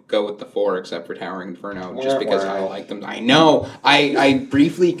gotta go with the 4, except for Towering Inferno, just because I like them. I know. I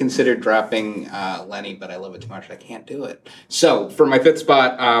briefly considered dropping Lenny, but I love it too much. I can't do it. So for my 5th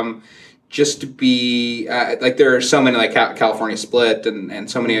spot, just to be like there are so many like California Split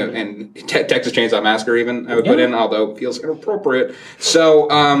and so many and Texas Chainsaw Massacre even I would put in, although it feels inappropriate. So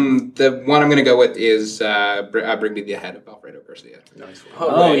the one I'm going to go with is Bring Me the Head of Alfredo Garcia. Nice.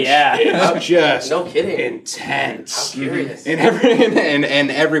 Oh yeah, It's just no kidding. intense. How curious. in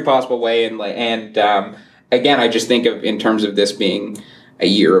every possible way, and again, I just think of in terms of this being a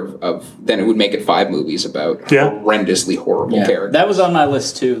year of then it would make it 5 movies about horrendously horrible characters. That was on my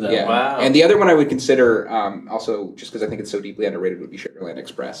list too, though. Yeah. Wow. And the other one I would consider, also just because I think it's so deeply underrated, would be Sugarland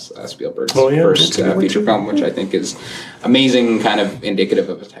Express, Spielberg's first feature film, which I think is amazing, kind of indicative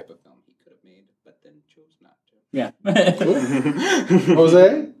of a type of film he could have made, but then chose not to. Yeah.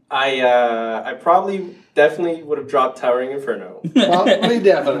 Jose? I probably definitely would have dropped Towering Inferno. Probably,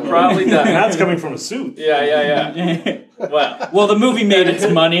 definitely. Probably And not. that's coming from a suit. Yeah. Well, the movie made its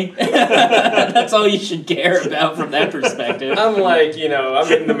money. That's all you should care about from that perspective. I'm like,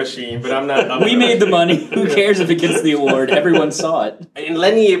 I'm in the machine, but I'm not. We made the money. Who cares if it gets the award? Everyone saw it. And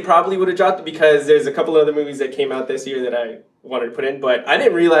Lenny probably would have dropped it because there's a couple other movies that came out this year that I wanted to put in, but I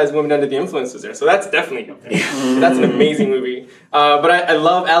didn't realize Women Under the Influence was there, so that's definitely up there. That's an amazing movie. But I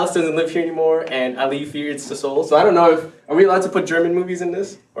love Alice Doesn't Live Here Anymore and Ali Fear Eats the Soul, so I don't know if, are we allowed to put German movies in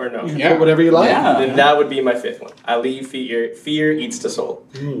this, or no? Put whatever you like. Yeah. Then that would be my 5th one. Ali Fear Eats the Soul.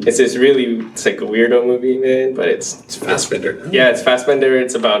 It's this it's like a weirdo movie, man, but it's Fassbender. Yeah, it's Fassbender.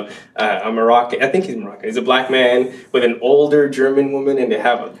 It's about a Moroccan, I think he's Moroccan. He's a black man with an older German woman, and they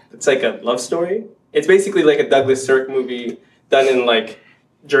have it's like a love story. It's basically like a Douglas Sirk movie done in like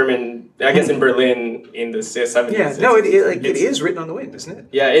German, I guess in Berlin in the 70s. Yeah, no, it is written on the wind, isn't it?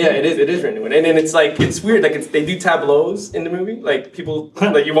 Yeah, it is written. And then it's like, it's weird, like they do tableaus in the movie, like people,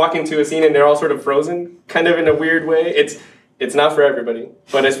 like you walk into a scene and they're all sort of frozen, kind of in a weird way. It's not for everybody.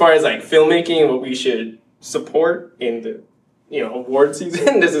 But as far as like filmmaking and what we should support in the award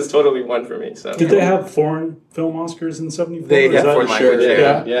season, this is totally one for me. So Did they have foreign film Oscars in '74? They had foreign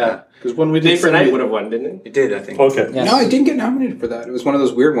language. Yeah. Because when we did Day for Night would have won, didn't it? It did, I think. Okay. Yes. No, it didn't get nominated for that. It was one of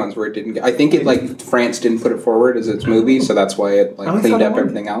those weird ones where it didn't get... I think it, like, France didn't put it forward as its movie, so that's why it, like, cleaned up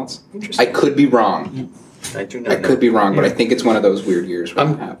everything else. I could be wrong. I do not know. Could be wrong, but I think it's one of those weird years where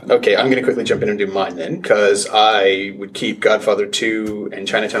it happened. Okay, I'm going to quickly jump in and do mine then, because I would keep Godfather 2 and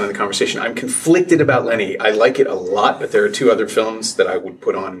Chinatown in the conversation. I'm conflicted about Lenny. I like it a lot, but there are 2 other films that I would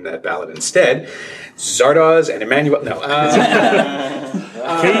put on that ballot instead. Zardoz and Emmanuel... No.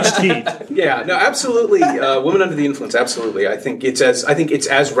 Caged Heat. Yeah, no, absolutely. Woman Under the Influence, absolutely. I think it's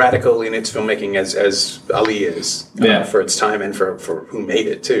as radical in its filmmaking as Ali is for its time and for who made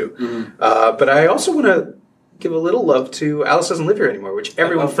it too. But I also want to give a little love to Alice Doesn't Live Here Anymore, which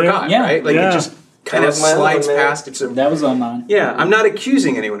everyone forgot, right? Like it just kind of slides past. That was on mine. Yeah, I'm not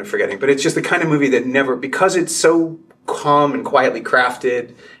accusing anyone of forgetting, but it's just the kind of movie that never, because it's so calm and quietly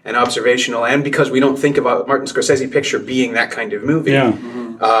crafted and observational, and because we don't think about Martin Scorsese picture being that kind of movie,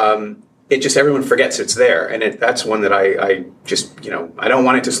 it just, everyone forgets it's there, and that's one that I just, I don't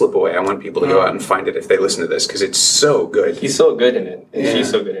want it to slip away. I want people to go out and find it if they listen to this, because it's so good. He's so good in it, and she's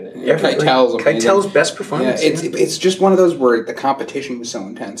so good in it. Yeah, Keitel's best performance. Yeah, it's just one of those where the competition was so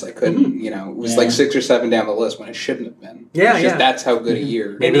intense. I couldn't, it was like 6 or 7 down the list when it shouldn't have been. That's how good a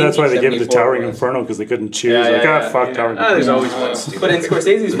year. Maybe that's why they gave it to Towering Inferno, because they couldn't choose. Fuck Towering Inferno. There's always one stupid. But in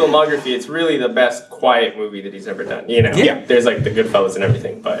Scorsese's filmography, it's really the best quiet movie that he's ever done. There's like the Goodfellas and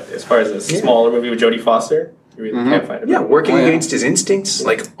everything, but as far as a smaller movie with Jodie Foster, you really can't find it. Yeah, working against his instincts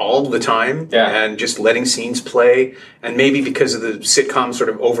like all the time, and just letting scenes play, and maybe because of the sitcom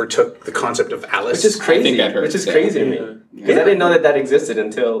sort of overtook the concept of Alice, which is crazy. Which is crazy to me because I didn't know that existed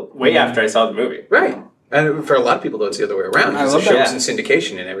until way after I saw the movie. Right. And for a lot of people, though, it's the other way around. I Because love the show that. was in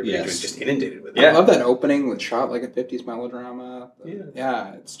syndication, and everybody was just inundated with it. I love that opening with shot like a 50s melodrama.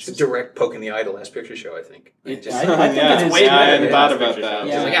 It's It's a direct poke in the eye to Last Picture Show, I think. I think it's it way is. better than thought Last about Picture that.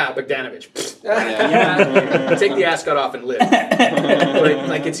 Show. It's like, Bogdanovich. Take the ascot off and live. But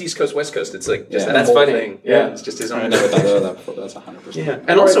like, it's East Coast, West Coast. It's like just that That's whole funny. thing. Yeah. It's just his I own never thought of that before. That's 100%. Yeah.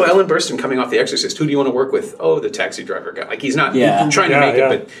 And also Ellen Burstyn coming off The Exorcist. Who do you want to work with? Oh, the taxi driver guy. Like, he's not trying to make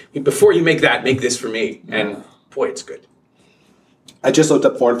it, but before you make that, make this for me. And boy, it's good. I just looked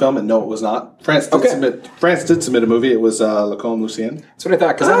up foreign film and no, it was not. France did submit a movie. It was Lacombe Lucien. That's what I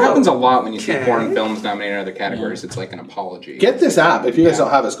thought, because that happens a lot when you see foreign films nominated in other categories. It's like an apology. Get this app. If you guys don't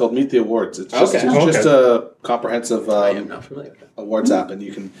have it, it's called Meet the Awards. It's just, just a comprehensive I am not familiar with that. awards app, and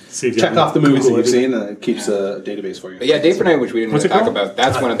you can See if you check can off the movies that Google you've it. seen, and it keeps a database for you. But yeah, Day for Night, which we didn't What's really it talk called? about,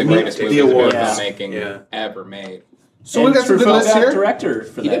 that's one of the greatest The movies of Awards. filmmaking ever made. So we got some good Truffaut lists got here. director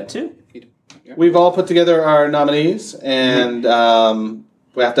for that too. We've all put together our nominees, and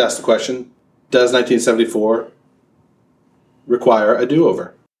we have to ask the question: does 1974 require a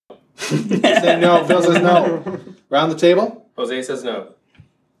do-over? Say no. Phil says no. Round the table. Jose says no.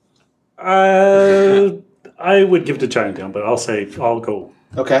 I would give it to Chinatown, but I'll go.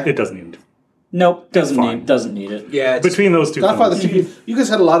 Okay. It doesn't need it. Nope, doesn't need it. Yeah, Between those two Godfather films. 2. You guys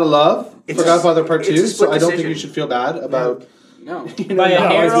had a lot of love for Godfather Part 2, it's a so split I don't think decision. you should feel bad about. No. By a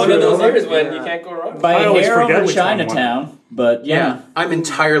hair It's one over of those years the when you can't go wrong. by I a always hair forget over which one won. Chinatown, but yeah. I'm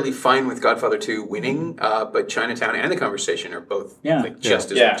entirely fine with Godfather 2 winning, but Chinatown and The Conversation are both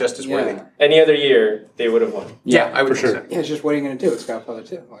just as worthy. Yeah. Any other year, they would have won. Yeah, I would For think sure. so. Yeah, it's just what are you going to do? It's Godfather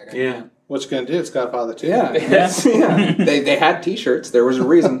 2. Like, Yeah. What you gonna do? It's Godfather 2. Yeah. Yeah. They had T-shirts. There was a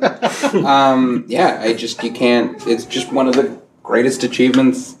reason. Yeah, you can't. It's just one of the greatest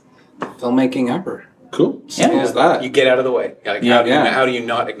achievements filmmaking ever. Cool. Simple as that. You get out of the way. Like, how do you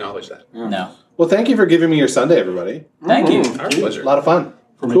not acknowledge that? No. Well, thank you for giving me your Sunday, everybody. Thank you. Our pleasure. A lot of fun.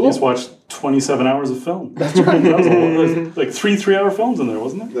 For me, just watched 27 hours of film. That's right. That was there's like 3 3-hour films in there,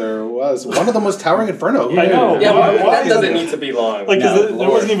 wasn't there? There was. One of them was Towering Inferno. I know. Yeah, Why- but why that is doesn't it? need to be long. Like, 'cause No, there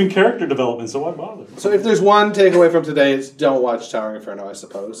wasn't even character development, so why bother? So if there's one takeaway from today, it's don't watch Towering Inferno, I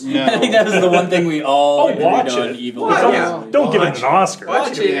suppose. I think that was the one thing we all agreed watch on. it. Evil. Don't give it an Oscar.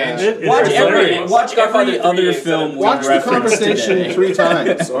 Watch it. It's Watch hilarious. every other film. we Watch the referenced conversation today. 3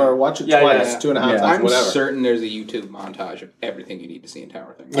 times, or watch it twice, 2.5 times, I'm whatever. certain there's a YouTube montage of everything you need to see in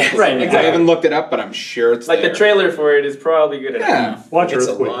Tower Thing. Right, I exactly. haven't looked it up, but I'm sure it's Like there. the trailer for it is probably good enough. Yeah. Watch It's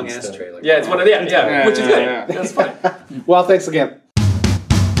a Earthquake long ass instead. trailer. Yeah, it's one of which is good. Yeah. That's fine. Well, thanks again.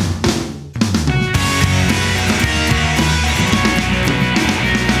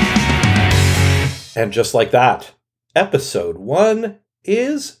 And just like that, episode 1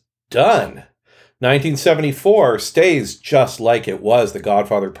 is done. 1974 stays just like it was. The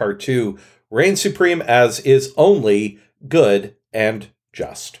Godfather Part 2 reigns supreme as is only good and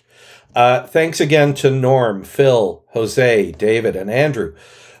just. Thanks again to Norm, Phil, Jose, David, and Andrew.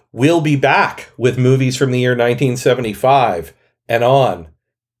 We'll be back with movies from the year 1975 and on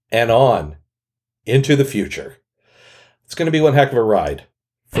into the future. It's going to be one heck of a ride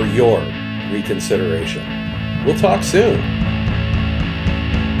for your reconsideration. We'll talk soon.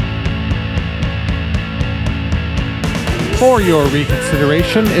 For Your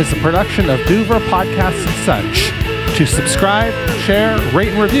Reconsideration is a production of Douvre Podcasts and Such. To subscribe, share, rate,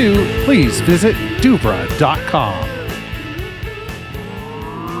 and review, please visit Douvre.com.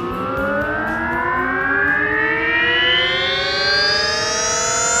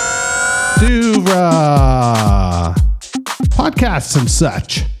 Douvre Podcasts and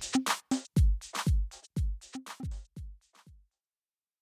Such.